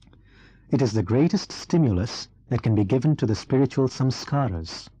 It is the greatest stimulus that can be given to the spiritual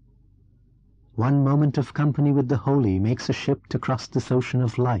samskaras. One moment of company with the holy makes a ship to cross this ocean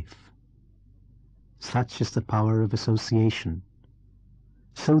of life. Such is the power of association.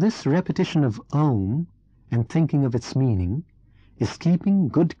 So this repetition of Om and thinking of its meaning is keeping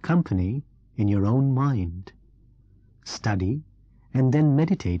good company in your own mind. Study and then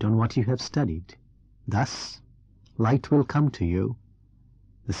meditate on what you have studied. Thus, light will come to you.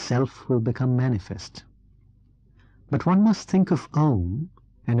 The self will become manifest. But one must think of Om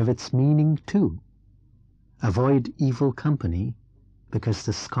and of its meaning too. Avoid evil company, because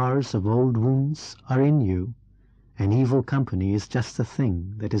the scars of old wounds are in you, and evil company is just the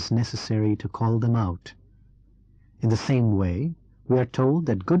thing that is necessary to call them out. In the same way, we are told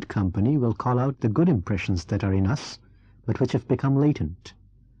that good company will call out the good impressions that are in us, but which have become latent.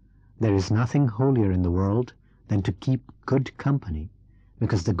 There is nothing holier in the world than to keep good company,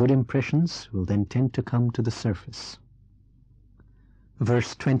 because the good impressions will then tend to come to the surface.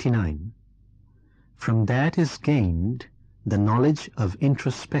 Verse 29. From that is gained the knowledge of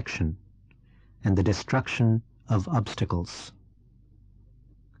introspection and the destruction of obstacles.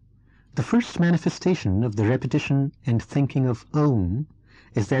 The first manifestation of the repetition and thinking of Om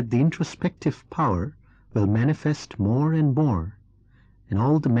is that the introspective power will manifest more and more, and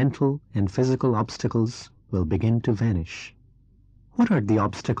all the mental and physical obstacles will begin to vanish. What are the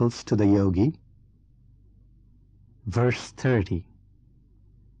obstacles to the yogi? Verse 30.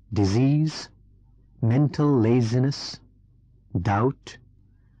 Disease, mental laziness, doubt,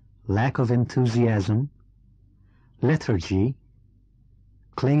 lack of enthusiasm, lethargy,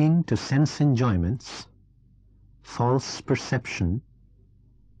 clinging to sense enjoyments, false perception,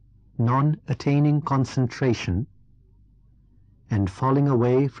 non-attaining concentration, and falling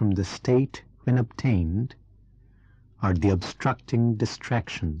away from the state when obtained are the obstructing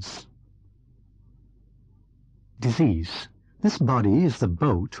distractions. Disease. This body is the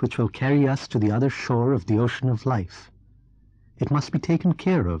boat which will carry us to the other shore of the ocean of life. It must be taken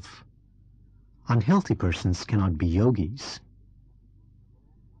care of. Unhealthy persons cannot be yogis.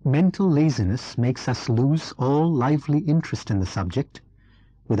 Mental laziness makes us lose all lively interest in the subject,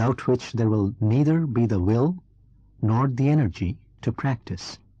 without which there will neither be the will nor the energy to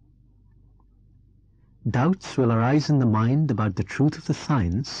practice. Doubts will arise in the mind about the truth of the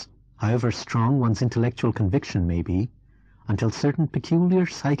science, however strong one's intellectual conviction may be, until certain peculiar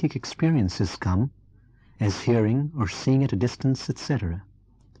psychic experiences come, as hearing or seeing at a distance, etc.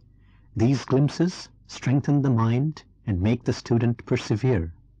 These glimpses strengthen the mind and make the student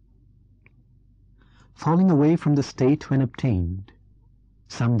persevere. Falling away from the state when obtained.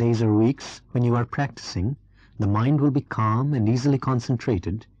 Some days or weeks, when you are practicing, the mind will be calm and easily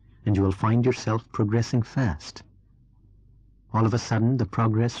concentrated, and you will find yourself progressing fast. All of a sudden, the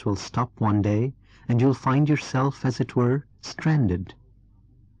progress will stop one day, and you'll find yourself, as it were, stranded.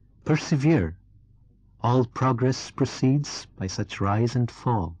 Persevere. All progress proceeds by such rise and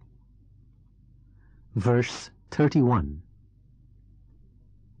fall. Verse 31.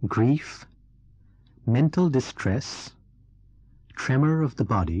 Grief, mental distress, tremor of the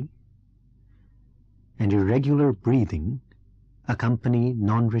body, and irregular breathing accompany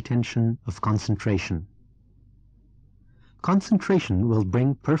non-retention of concentration. Concentration will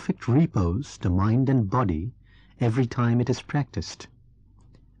bring perfect repose to mind and body every time it is practiced.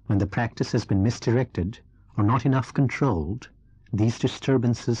 When the practice has been misdirected or not enough controlled, these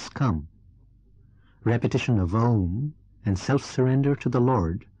disturbances come. Repetition of Om and self-surrender to the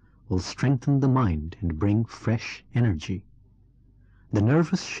Lord will strengthen the mind and bring fresh energy. The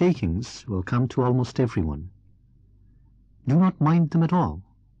nervous shakings will come to almost everyone. Do not mind them at all,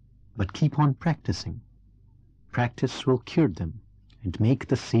 but keep on practicing. Practice will cure them and make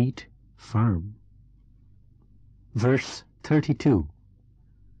the seat firm. Verse 32.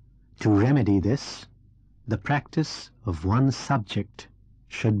 To remedy this, the practice of one subject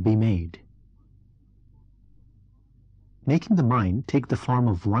should be made. Making the mind take the form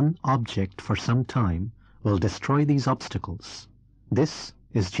of one object for some time will destroy these obstacles. This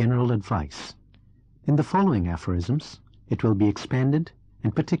is general advice. In the following aphorisms, it will be expanded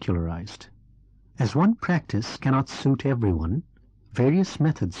and particularized. As one practice cannot suit everyone, various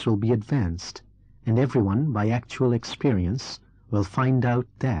methods will be advanced, and everyone, by actual experience, will find out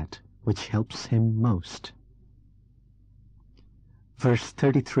that which helps him most. Verse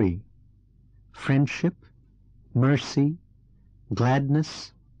 33. Friendship, mercy,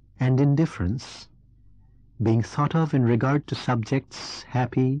 gladness, and indifference, being thought of in regard to subjects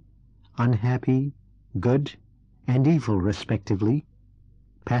happy, unhappy, good, and evil respectively,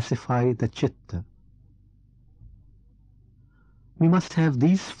 pacify the citta. We must have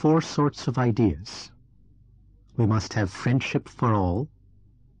these four sorts of ideas. We must have friendship for all.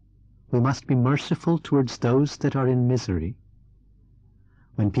 We must be merciful towards those that are in misery.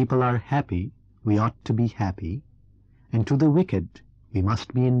 When people are happy, we ought to be happy, and to the wicked we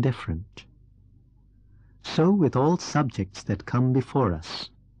must be indifferent. So with all subjects that come before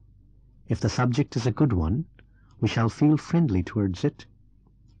us. If the subject is a good one, we shall feel friendly towards it.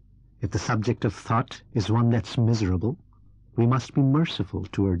 If the subject of thought is one that's miserable, we must be merciful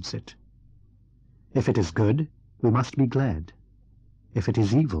towards it. If it is good, we must be glad. If it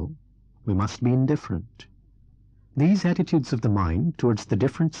is evil, we must be indifferent. These attitudes of the mind towards the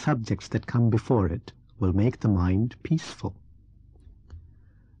different subjects that come before it will make the mind peaceful.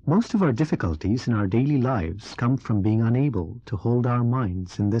 Most of our difficulties in our daily lives come from being unable to hold our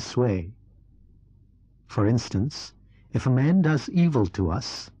minds in this way. For instance, if a man does evil to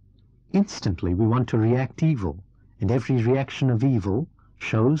us, instantly we want to react evil, and every reaction of evil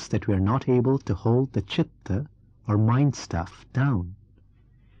shows that we are not able to hold the citta, or mind stuff, down.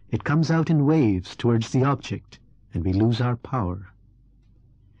 It comes out in waves towards the object, and we lose our power.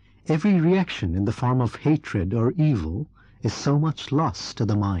 Every reaction in the form of hatred or evil is so much loss to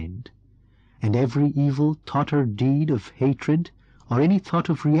the mind, and every evil thought or deed of hatred or any thought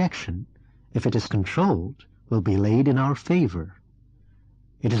of reaction, if it is controlled, will be laid in our favor.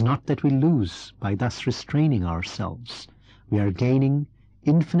 It is not that we lose by thus restraining ourselves. We are gaining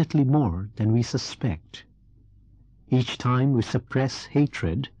infinitely more than we suspect. Each time we suppress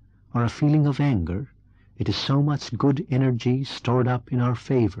hatred or a feeling of anger, it is so much good energy stored up in our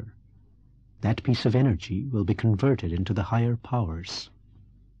favor, that piece of energy will be converted into the higher powers.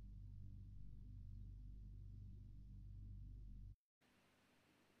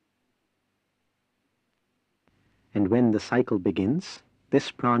 And when the cycle begins,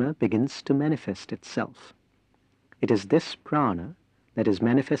 this prana begins to manifest itself. It is this prana that is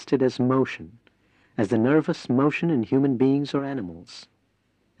manifested as motion, as the nervous motion in human beings or animals,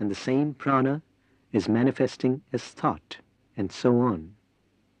 and the same prana is manifesting as thought, and so on.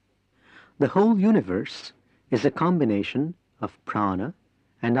 The whole universe is a combination of prana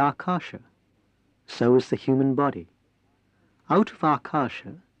and akasha. So is the human body. Out of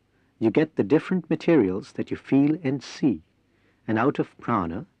akasha, you get the different materials that you feel and see, and out of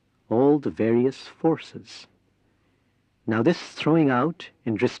prana, all the various forces. Now this throwing out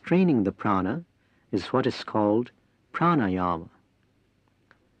and restraining the prana is what is called pranayama.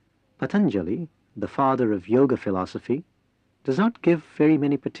 Patanjali, the father of yoga philosophy, does not give very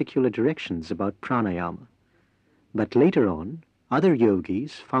many particular directions about pranayama, but later on, other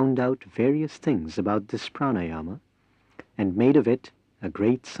yogis found out various things about this pranayama and made of it a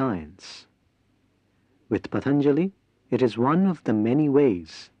great science. With Patanjali, it is one of the many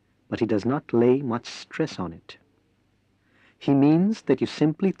ways, but he does not lay much stress on it. He means that you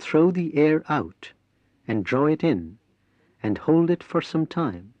simply throw the air out and draw it in and hold it for some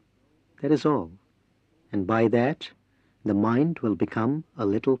time. That is all. And by that, the mind will become a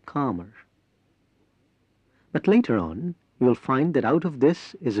little calmer. But later on, you will find that out of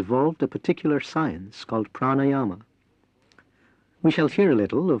this is evolved a particular science called pranayama. We shall hear a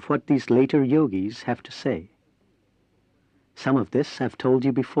little of what these later yogis have to say. Some of this I've told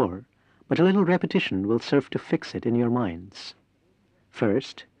you before, but a little repetition will serve to fix it in your minds.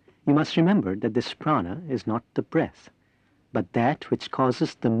 First, you must remember that this prana is not the breath, but that which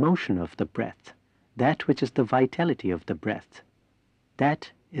causes the motion of the breath, that which is the vitality of the breath.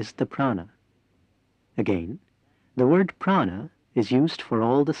 That is the prana. Again, the word prana is used for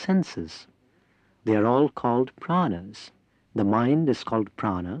all the senses. They are all called pranas. The mind is called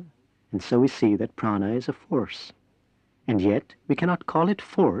prana, and so we see that prana is a force. And yet, we cannot call it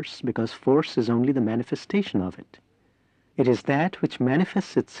force because force is only the manifestation of it. It is that which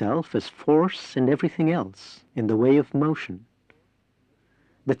manifests itself as force and everything else in the way of motion.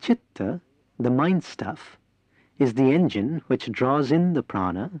 The chitta, the mind stuff, is the engine which draws in the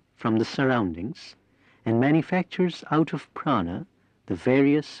prana from the surroundings and manufactures out of prana the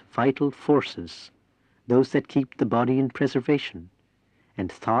various vital forces, those that keep the body in preservation,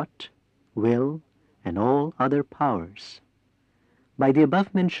 and thought, will, and all other powers. By the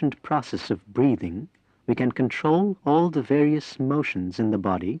above-mentioned process of breathing, we can control all the various motions in the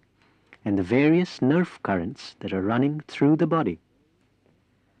body and the various nerve currents that are running through the body.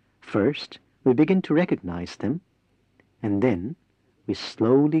 First, we begin to recognize them, and then we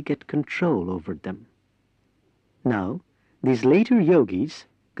slowly get control over them. Now, these later yogis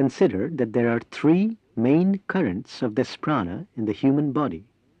consider that there are three main currents of this prana in the human body.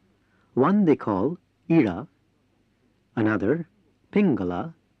 One they call ira, another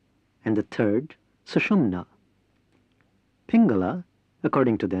pingala, and the third sushumna. Pingala,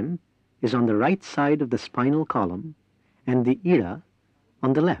 according to them, is on the right side of the spinal column, and the ira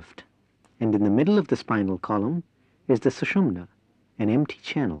on the left, and in the middle of the spinal column is the sushumna, an empty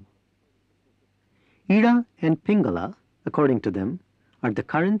channel. Ira and pingala, according to them, are the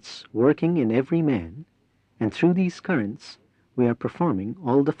currents working in every man, and through these currents we are performing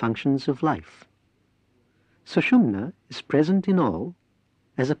all the functions of life. Sushumna is present in all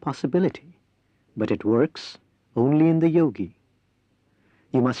as a possibility, but it works only in the yogi.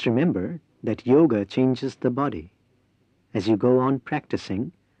 You must remember that yoga changes the body. As you go on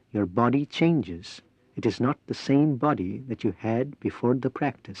practicing, your body changes. It is not the same body that you had before the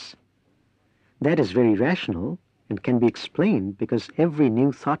practice. That is very rational and can be explained because every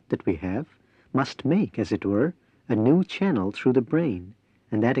new thought that we have must make, as it were, a new channel through the brain,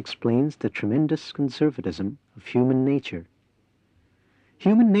 and that explains the tremendous conservatism of human nature.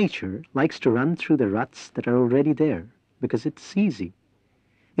 Human nature likes to run through the ruts that are already there, because it's easy.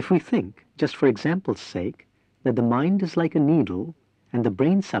 If we think, just for example's sake, that the mind is like a needle and the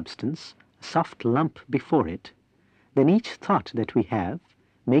brain substance a soft lump before it, then each thought that we have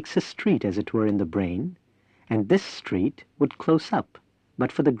makes a street, as it were, in the brain, and this street would close up,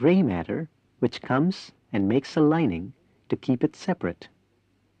 but for the gray matter, which comes and makes a lining to keep it separate.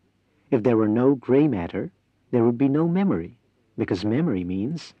 If there were no gray matter, there would be no memory, because memory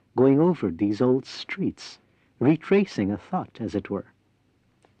means going over these old streets, retracing a thought, as it were.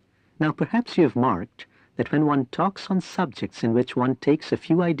 Now perhaps you have marked that when one talks on subjects in which one takes a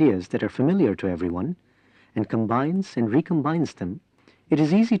few ideas that are familiar to everyone and combines and recombines them, it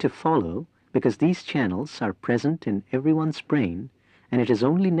is easy to follow because these channels are present in everyone's brain and it is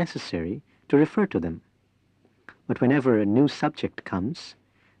only necessary to refer to them. But whenever a new subject comes,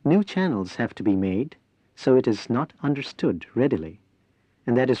 new channels have to be made, so it is not understood readily.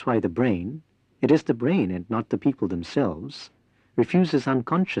 And that is why the brain, it is the brain and not the people themselves, refuses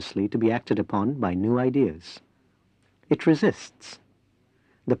unconsciously to be acted upon by new ideas. It resists.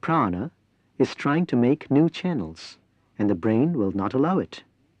 The prana is trying to make new channels, and the brain will not allow it.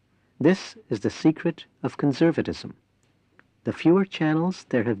 This is the secret of conservatism. The fewer channels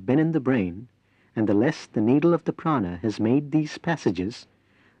there have been in the brain, and the less the needle of the prana has made these passages,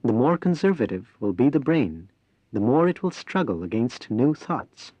 the more conservative will be the brain, the more it will struggle against new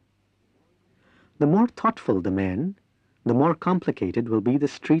thoughts. The more thoughtful the man, the more complicated will be the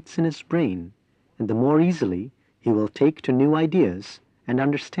streets in his brain, and the more easily he will take to new ideas and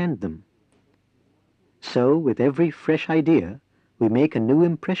understand them. So, with every fresh idea, we make a new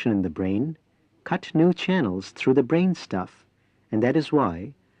impression in the brain, cut new channels through the brain stuff, and that is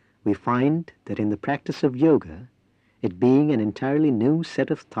why we find that in the practice of yoga, it being an entirely new set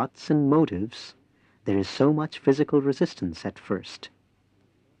of thoughts and motives, there is so much physical resistance at first.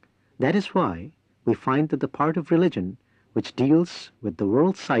 That is why we find that the part of religion which deals with the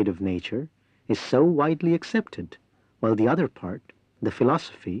world side of nature is so widely accepted, while the other part, the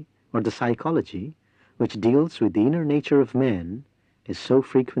philosophy or the psychology, which deals with the inner nature of man, is so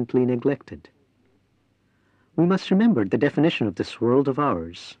frequently neglected. We must remember the definition of this world of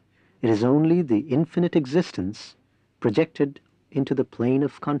ours. It is only the infinite existence projected into the plane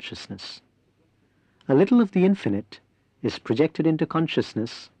of consciousness. A little of the infinite is projected into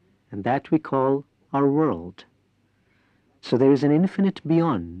consciousness, and that we call our world. So there is an infinite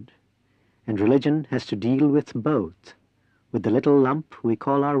beyond, and religion has to deal with both, with the little lump we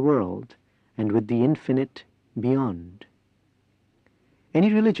call our world, and with the infinite beyond.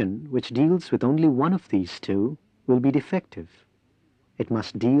 Any religion which deals with only one of these two will be defective. It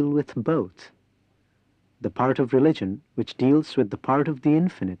must deal with both. The part of religion which deals with the part of the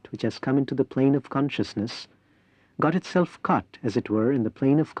infinite which has come into the plane of consciousness got itself caught, as it were, in the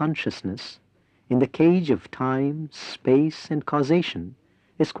plane of consciousness, in the cage of time, space, and causation,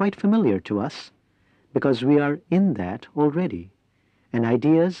 is quite familiar to us, because we are in that already, and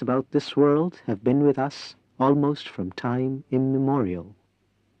ideas about this world have been with us almost from time immemorial.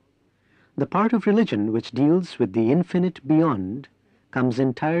 The part of religion which deals with the infinite beyond comes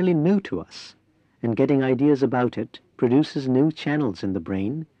entirely new to us, and getting ideas about it produces new channels in the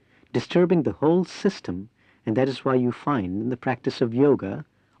brain, disturbing the whole system, and that is why you find in the practice of yoga,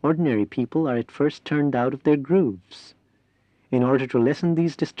 ordinary people are at first turned out of their grooves. In order to lessen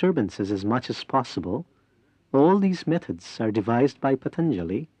these disturbances as much as possible, all these methods are devised by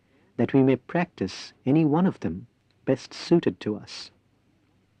Patanjali that we may practice any one of them best suited to us.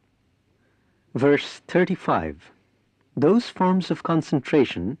 Verse 35. Those forms of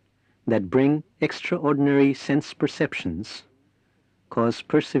concentration that bring extraordinary sense perceptions cause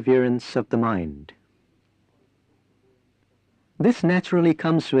perseverance of the mind. This naturally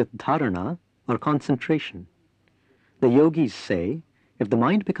comes with dharana, or concentration. The yogis say, if the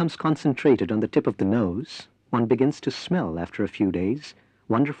mind becomes concentrated on the tip of the nose, one begins to smell, after a few days,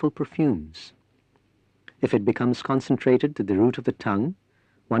 wonderful perfumes. If it becomes concentrated to the root of the tongue,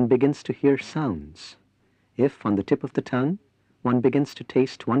 one begins to hear sounds. If on the tip of the tongue, one begins to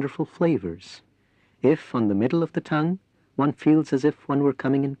taste wonderful flavors. If on the middle of the tongue, one feels as if one were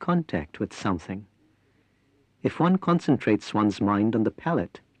coming in contact with something. If one concentrates one's mind on the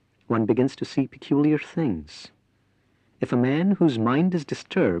palate, one begins to see peculiar things. If a man whose mind is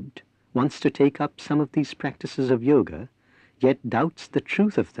disturbed wants to take up some of these practices of yoga, yet doubts the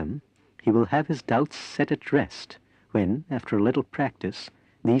truth of them, he will have his doubts set at rest when, after a little practice,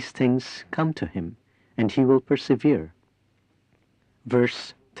 these things come to him, and he will persevere.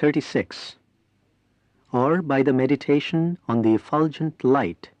 Verse 36. Or by the meditation on the effulgent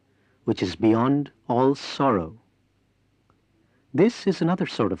light, which is beyond all sorrow. This is another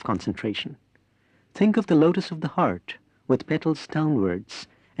sort of concentration. Think of the lotus of the heart, with petals downwards,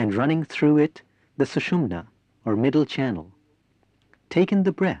 and running through it the sushumna, or middle channel. Take in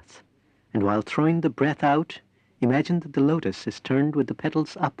the breath, and while throwing the breath out, imagine that the lotus is turned with the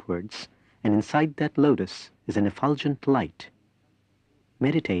petals upwards, and inside that lotus is an effulgent light.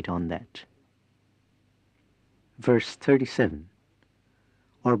 Meditate on that. Verse 37.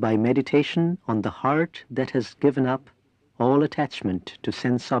 Or by meditation on the heart that has given up all attachment to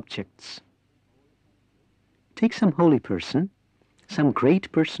sense objects. Take some holy person, some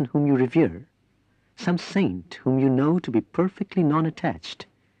great person whom you revere, some saint whom you know to be perfectly non-attached,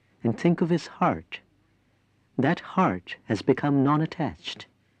 and think of his heart. That heart has become non-attached,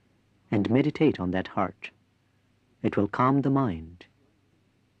 and meditate on that heart. It will calm the mind.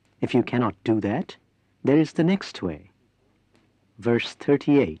 If you cannot do that, there is the next way. Verse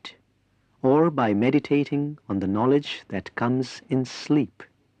 38, or by meditating on the knowledge that comes in sleep.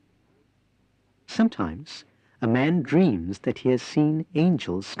 Sometimes a man dreams that he has seen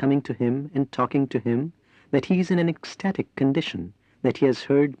angels coming to him and talking to him, that he is in an ecstatic condition, that he has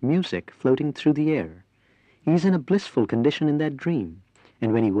heard music floating through the air. He is in a blissful condition in that dream,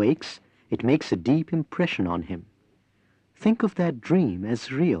 and when he wakes, it makes a deep impression on him. Think of that dream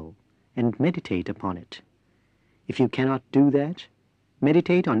as real and meditate upon it. If you cannot do that,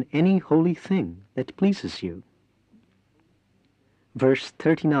 meditate on any holy thing that pleases you. Verse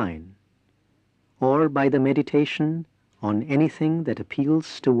 39, or by the meditation on anything that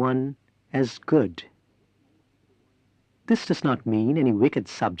appeals to one as good. This does not mean any wicked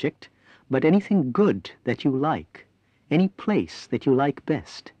subject, but anything good that you like, any place that you like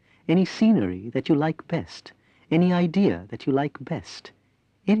best, any scenery that you like best, any idea that you like best,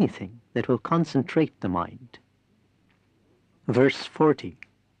 anything that will concentrate the mind. Verse 40,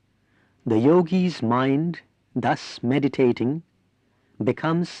 the yogi's mind, thus meditating,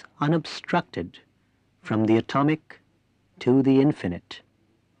 becomes unobstructed from the atomic to the infinite.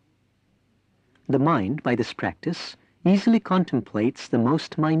 The mind, by this practice, easily contemplates the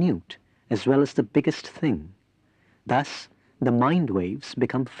most minute as well as the biggest thing. Thus, the mind waves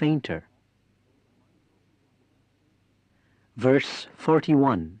become fainter. Verse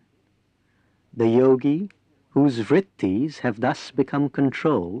 41, the yogi, whose vrittis have thus become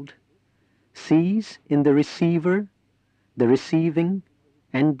controlled, sees in the receiver, the receiving,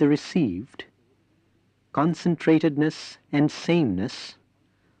 and the received, concentratedness and sameness,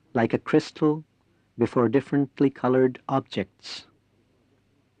 like a crystal before differently colored objects.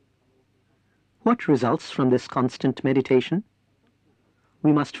 What results from this constant meditation?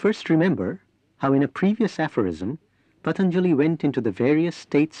 We must first remember how in a previous aphorism Patanjali went into the various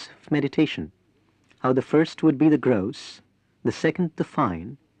states of meditation, how the first would be the gross, the second the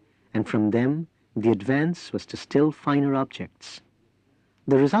fine, and from them the advance was to still finer objects.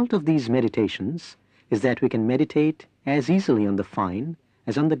 The result of these meditations is that we can meditate as easily on the fine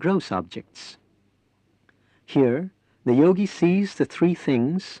as on the gross objects. Here, the yogi sees the three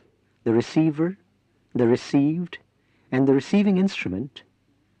things, the receiver, the received, and the receiving instrument,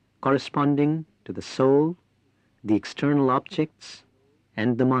 corresponding to the soul, the external objects,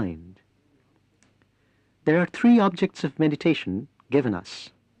 and the mind. There are three objects of meditation given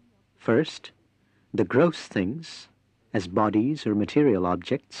us. First, the gross things, as bodies or material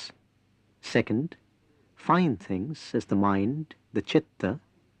objects. Second, fine things, as the mind, the chitta.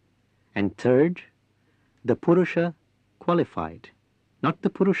 And third, the Purusha qualified, not the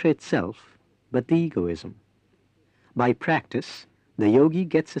Purusha itself, but the egoism. By practice, the yogi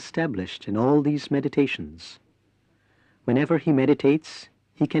gets established in all these meditations. Whenever he meditates,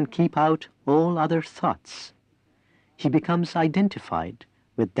 he can keep out all other thoughts. He becomes identified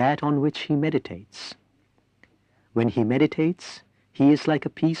with that on which he meditates. When he meditates, he is like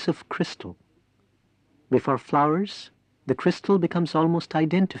a piece of crystal. Before flowers, the crystal becomes almost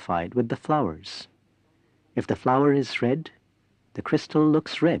identified with the flowers. If the flower is red, the crystal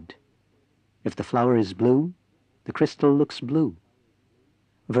looks red. If the flower is blue, the crystal looks blue.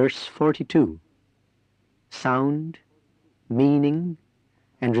 Verse 42, sound, meaning,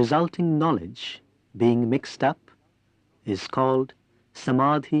 and resulting knowledge being mixed up is called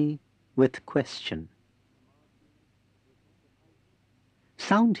samadhi with question.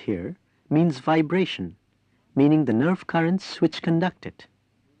 Sound here means vibration, meaning the nerve currents which conduct it.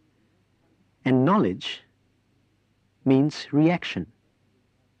 And knowledge means reaction.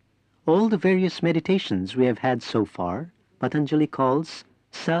 All the various meditations we have had so far, Patanjali calls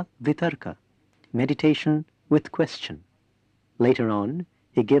sa-vitarka, meditation with question. Later on,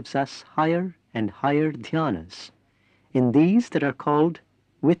 he gives us higher and higher dhyanas. In these that are called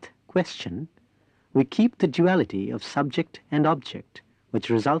with question, we keep the duality of subject and object, which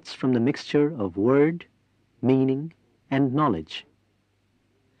results from the mixture of word, meaning, and knowledge.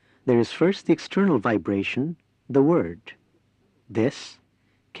 There is first the external vibration, the word. This,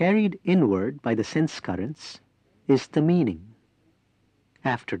 carried inward by the sense currents, is the meaning.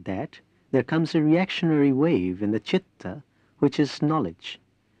 After that, there comes a reactionary wave in the chitta, which is knowledge.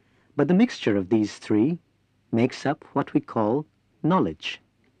 But the mixture of these three makes up what we call knowledge.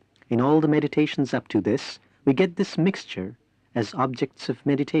 In all the meditations up to this, we get this mixture as objects of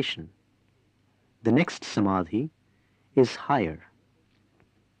meditation. The next samadhi is higher.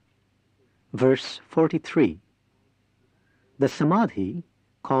 Verse 43. The samadhi,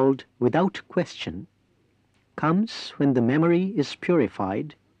 called without question, comes when the memory is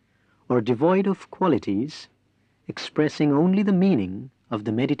purified, or devoid of qualities, expressing only the meaning of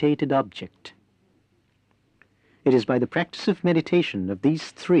the meditated object. It is by the practice of meditation of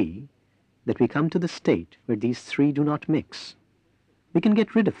these three that we come to the state where these three do not mix. We can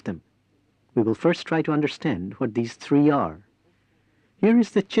get rid of them. We will first try to understand what these three are. Here is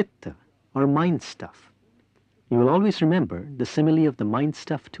the chitta, or mind stuff. You will always remember the simile of the mind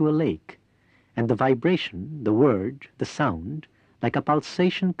stuff to a lake, and the vibration, the word, the sound, like a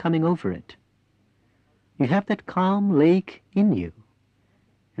pulsation coming over it. You have that calm lake in you,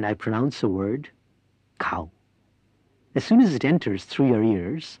 and I pronounce a word, cow. As soon as it enters through your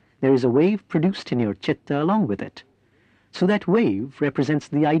ears, there is a wave produced in your chitta along with it. So that wave represents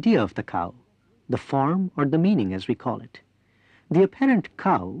the idea of the cow, the form or the meaning as we call it. The apparent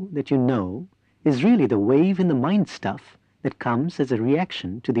cow that you know is really the wave in the mind stuff that comes as a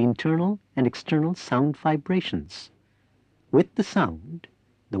reaction to the internal and external sound vibrations. With the sound,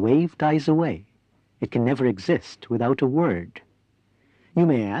 the wave dies away. It can never exist without a word. You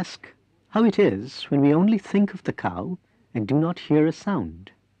may ask how it is when we only think of the cow and do not hear a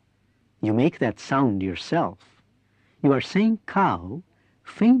sound. You make that sound yourself. You are saying cow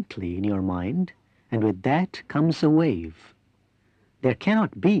faintly in your mind, and with that comes a wave. There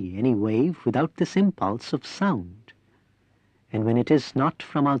cannot be any wave without this impulse of sound. And when it is not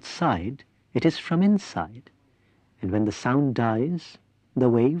from outside, it is from inside. And when the sound dies, the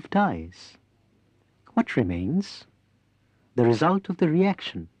wave dies. What remains? The result of the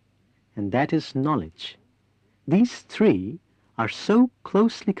reaction, and that is knowledge. These three are so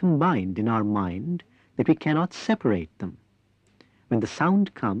closely combined in our mind that we cannot separate them. When the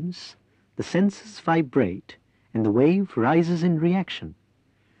sound comes, the senses vibrate, and the wave rises in reaction.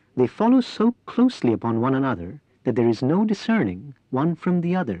 They follow so closely upon one another that there is no discerning one from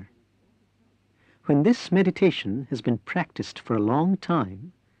the other. When this meditation has been practiced for a long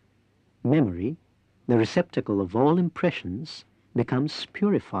time, memory, the receptacle of all impressions, becomes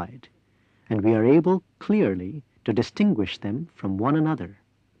purified, and we are able clearly to distinguish them from one another.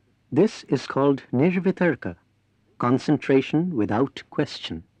 This is called nirvitarka, concentration without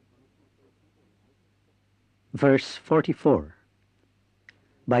question. Verse 44.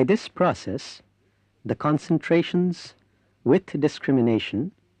 By this process, the concentrations with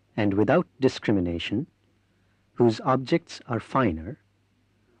discrimination and without discrimination, whose objects are finer,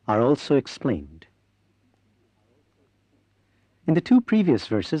 are also explained. In the two previous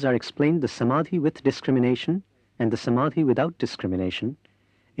verses are explained the samadhi with discrimination and the samadhi without discrimination,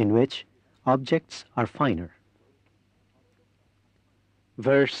 in which objects are finer.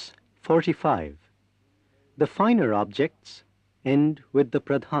 Verse 45. The finer objects end with the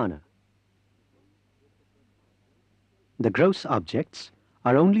pradhana. The gross objects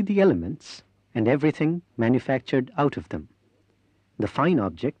are only the elements and everything manufactured out of them. The fine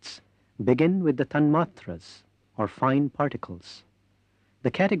objects begin with the tanmatras, or fine particles.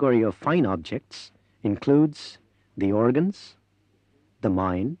 The category of fine objects includes the organs, the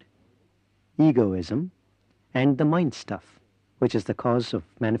mind, egoism, and the mind stuff, which is the cause of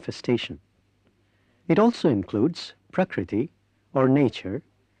manifestation. It also includes prakriti, or nature,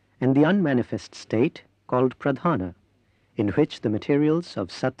 and the unmanifest state called pradhana, in which the materials of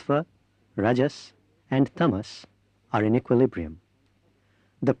sattva, rajas, and tamas are in equilibrium.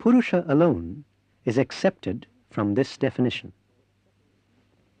 The purusha alone is accepted from this definition.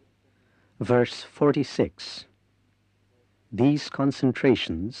 Verse 46. These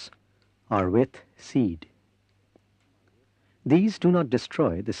concentrations are with seed. These do not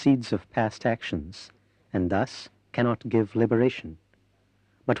destroy the seeds of past actions, and thus cannot give liberation.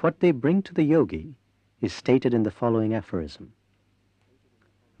 But what they bring to the yogi is stated in the following aphorism.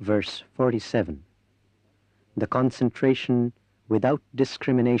 Verse 47. The concentration without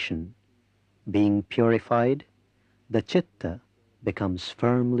discrimination being purified, the chitta becomes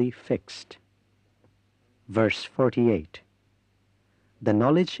firmly fixed. Verse 48. The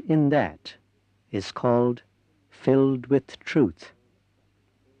knowledge in that is called filled with truth.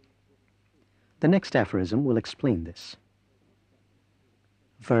 The next aphorism will explain this.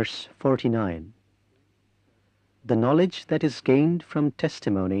 Verse 49. The knowledge that is gained from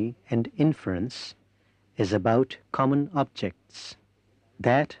testimony and inference is about common objects.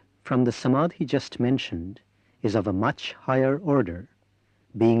 That from the samadhi just mentioned is of a much higher order,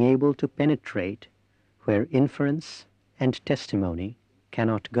 being able to penetrate where inference and testimony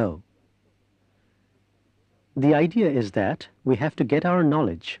cannot go. The idea is that we have to get our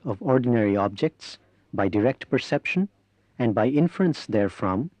knowledge of ordinary objects by direct perception and by inference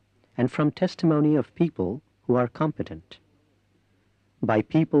therefrom, and from testimony of people who are competent. By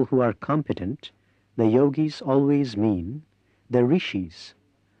people who are competent, the yogis always mean the rishis,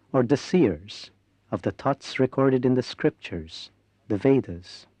 or the seers of the thoughts recorded in the scriptures, the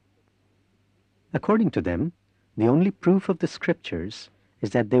Vedas. According to them, the only proof of the scriptures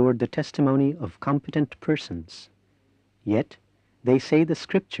is that they were the testimony of competent persons. Yet, they say the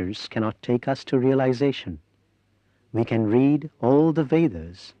scriptures cannot take us to realization. We can read all the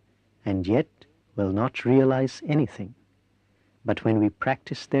Vedas and yet will not realize anything. But when we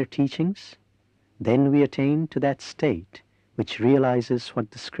practice their teachings, then we attain to that state which realizes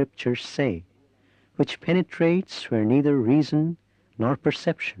what the scriptures say, which penetrates where neither reason nor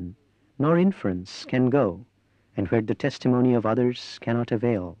perception nor inference can go, and where the testimony of others cannot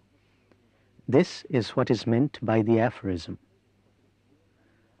avail. This is what is meant by the aphorism.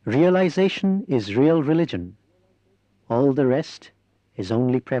 Realization is real religion. All the rest is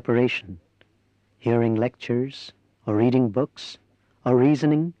only preparation. Hearing lectures, or reading books, or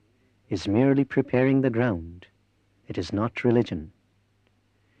reasoning is merely preparing the ground. It is not religion.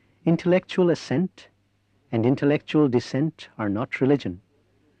 Intellectual assent and intellectual dissent are not religion.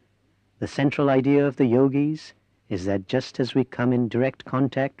 The central idea of the yogis is that just as we come in direct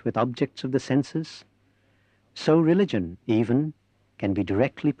contact with objects of the senses, so religion, even, can be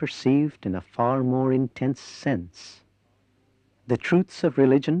directly perceived in a far more intense sense. The truths of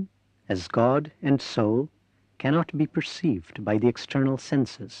religion, as God and soul, cannot be perceived by the external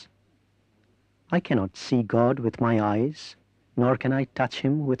senses. I cannot see God with my eyes, nor can I touch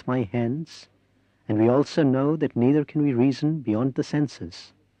him with my hands, and we also know that neither can we reason beyond the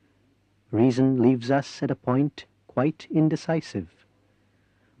senses. Reason leaves us at a point quite indecisive.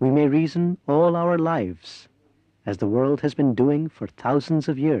 We may reason all our lives, as the world has been doing for thousands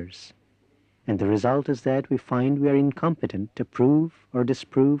of years, and the result is that we find we are incompetent to prove or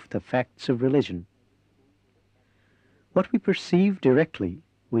disprove the facts of religion. What we perceive directly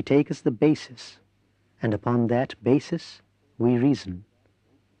we take as the basis, and upon that basis we reason.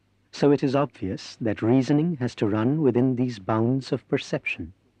 So it is obvious that reasoning has to run within these bounds of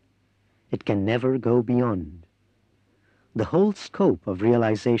perception. It can never go beyond. The whole scope of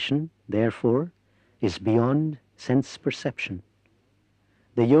realization, therefore, is beyond sense perception.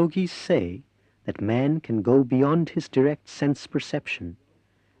 The yogis say that man can go beyond his direct sense perception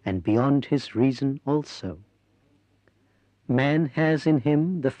and beyond his reason also. Man has in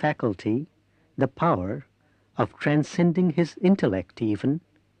him the faculty, the power of transcending his intellect even,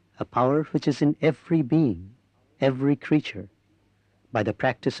 a power which is in every being, every creature. By the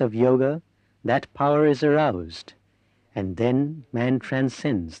practice of yoga, that power is aroused, and then man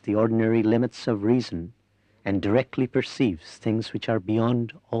transcends the ordinary limits of reason and directly perceives things which are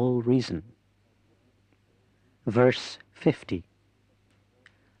beyond all reason. Verse 50.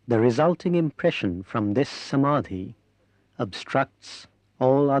 The resulting impression from this samadhi obstructs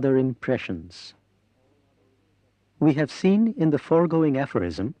all other impressions. We have seen in the foregoing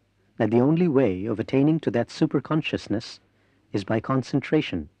aphorism that the only way of attaining to that superconsciousness is by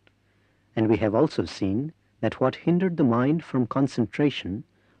concentration, and we have also seen that what hindered the mind from concentration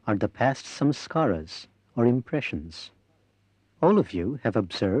are the past samskaras, or impressions. All of you have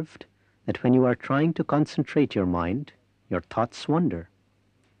observed that when you are trying to concentrate your mind, your thoughts wander.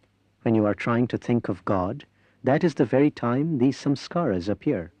 When you are trying to think of God, that is the very time these samskaras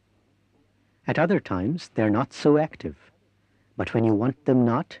appear. At other times they are not so active, but when you want them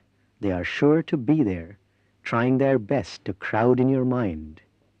not, they are sure to be there, trying their best to crowd in your mind.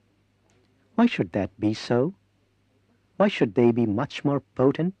 Why should that be so? Why should they be much more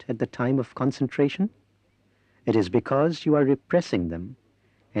potent at the time of concentration? It is because you are repressing them,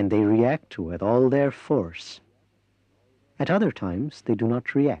 and they react with all their force. At other times they do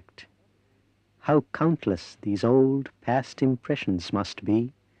not react. How countless these old past impressions must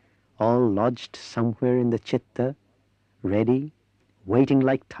be, all lodged somewhere in the chitta, ready, waiting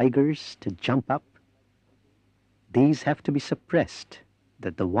like tigers to jump up. These have to be suppressed,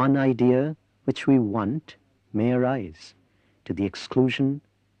 that the one idea which we want may arise, to the exclusion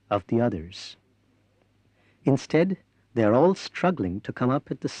of the others. Instead, they are all struggling to come up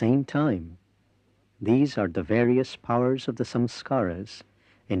at the same time. These are the various powers of the samskaras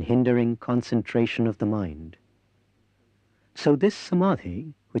in hindering concentration of the mind. So this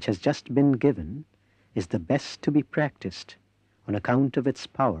samadhi, which has just been given, is the best to be practiced on account of its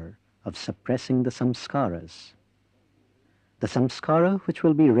power of suppressing the samskaras. The samskara which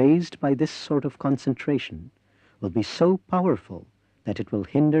will be raised by this sort of concentration will be so powerful that it will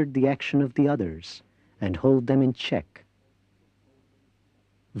hinder the action of the others and hold them in check.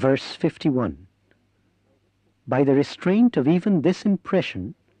 Verse 51. By the restraint of even this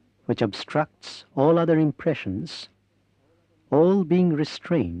impression, which obstructs all other impressions, all being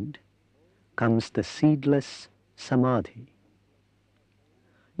restrained, comes the seedless samadhi.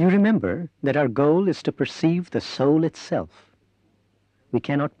 You remember that our goal is to perceive the soul itself. We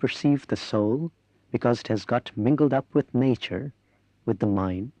cannot perceive the soul because it has got mingled up with nature, with the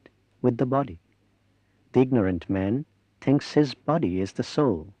mind, with the body. The ignorant man thinks his body is the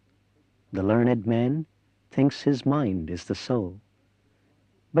soul. The learned man thinks his mind is the soul.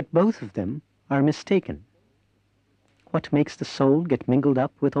 But both of them are mistaken. What makes the soul get mingled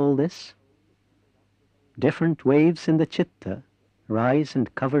up with all this? Different waves in the chitta rise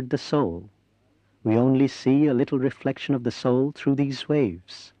and covered the soul. We only see a little reflection of the soul through these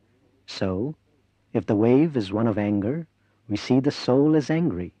waves. So, if the wave is one of anger, we see the soul as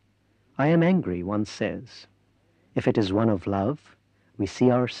angry. I am angry, one says. If it is one of love, we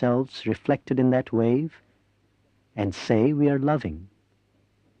see ourselves reflected in that wave and say we are loving.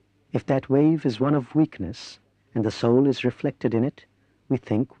 If that wave is one of weakness and the soul is reflected in it, we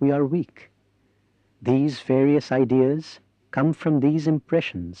think we are weak. These various ideas come from these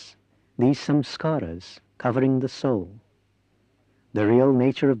impressions, these samskaras covering the soul. The real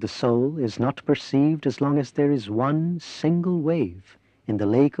nature of the soul is not perceived as long as there is one single wave in the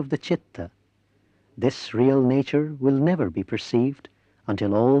lake of the chitta. This real nature will never be perceived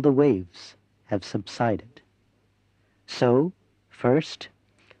until all the waves have subsided. So, first,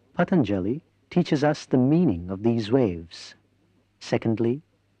 Patanjali teaches us the meaning of these waves. Secondly,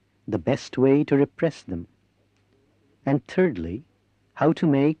 the best way to repress them. And thirdly, how to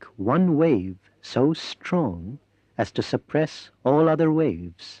make one wave so strong as to suppress all other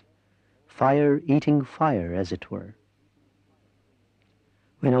waves, fire eating fire, as it were.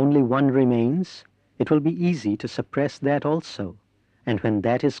 When only one remains, it will be easy to suppress that also, and when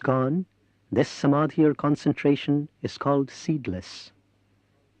that is gone, this samadhi or concentration is called seedless.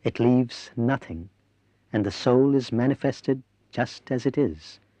 It leaves nothing, and the soul is manifested just as it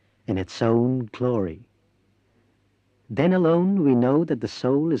is, in its own glory. Then alone we know that the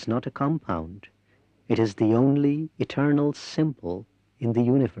soul is not a compound. It is the only eternal simple in the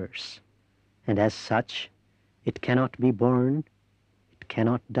universe, and as such, it cannot be born, it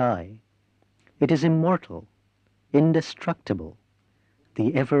cannot die. It is immortal, indestructible,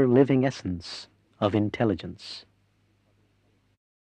 the ever-living essence of intelligence.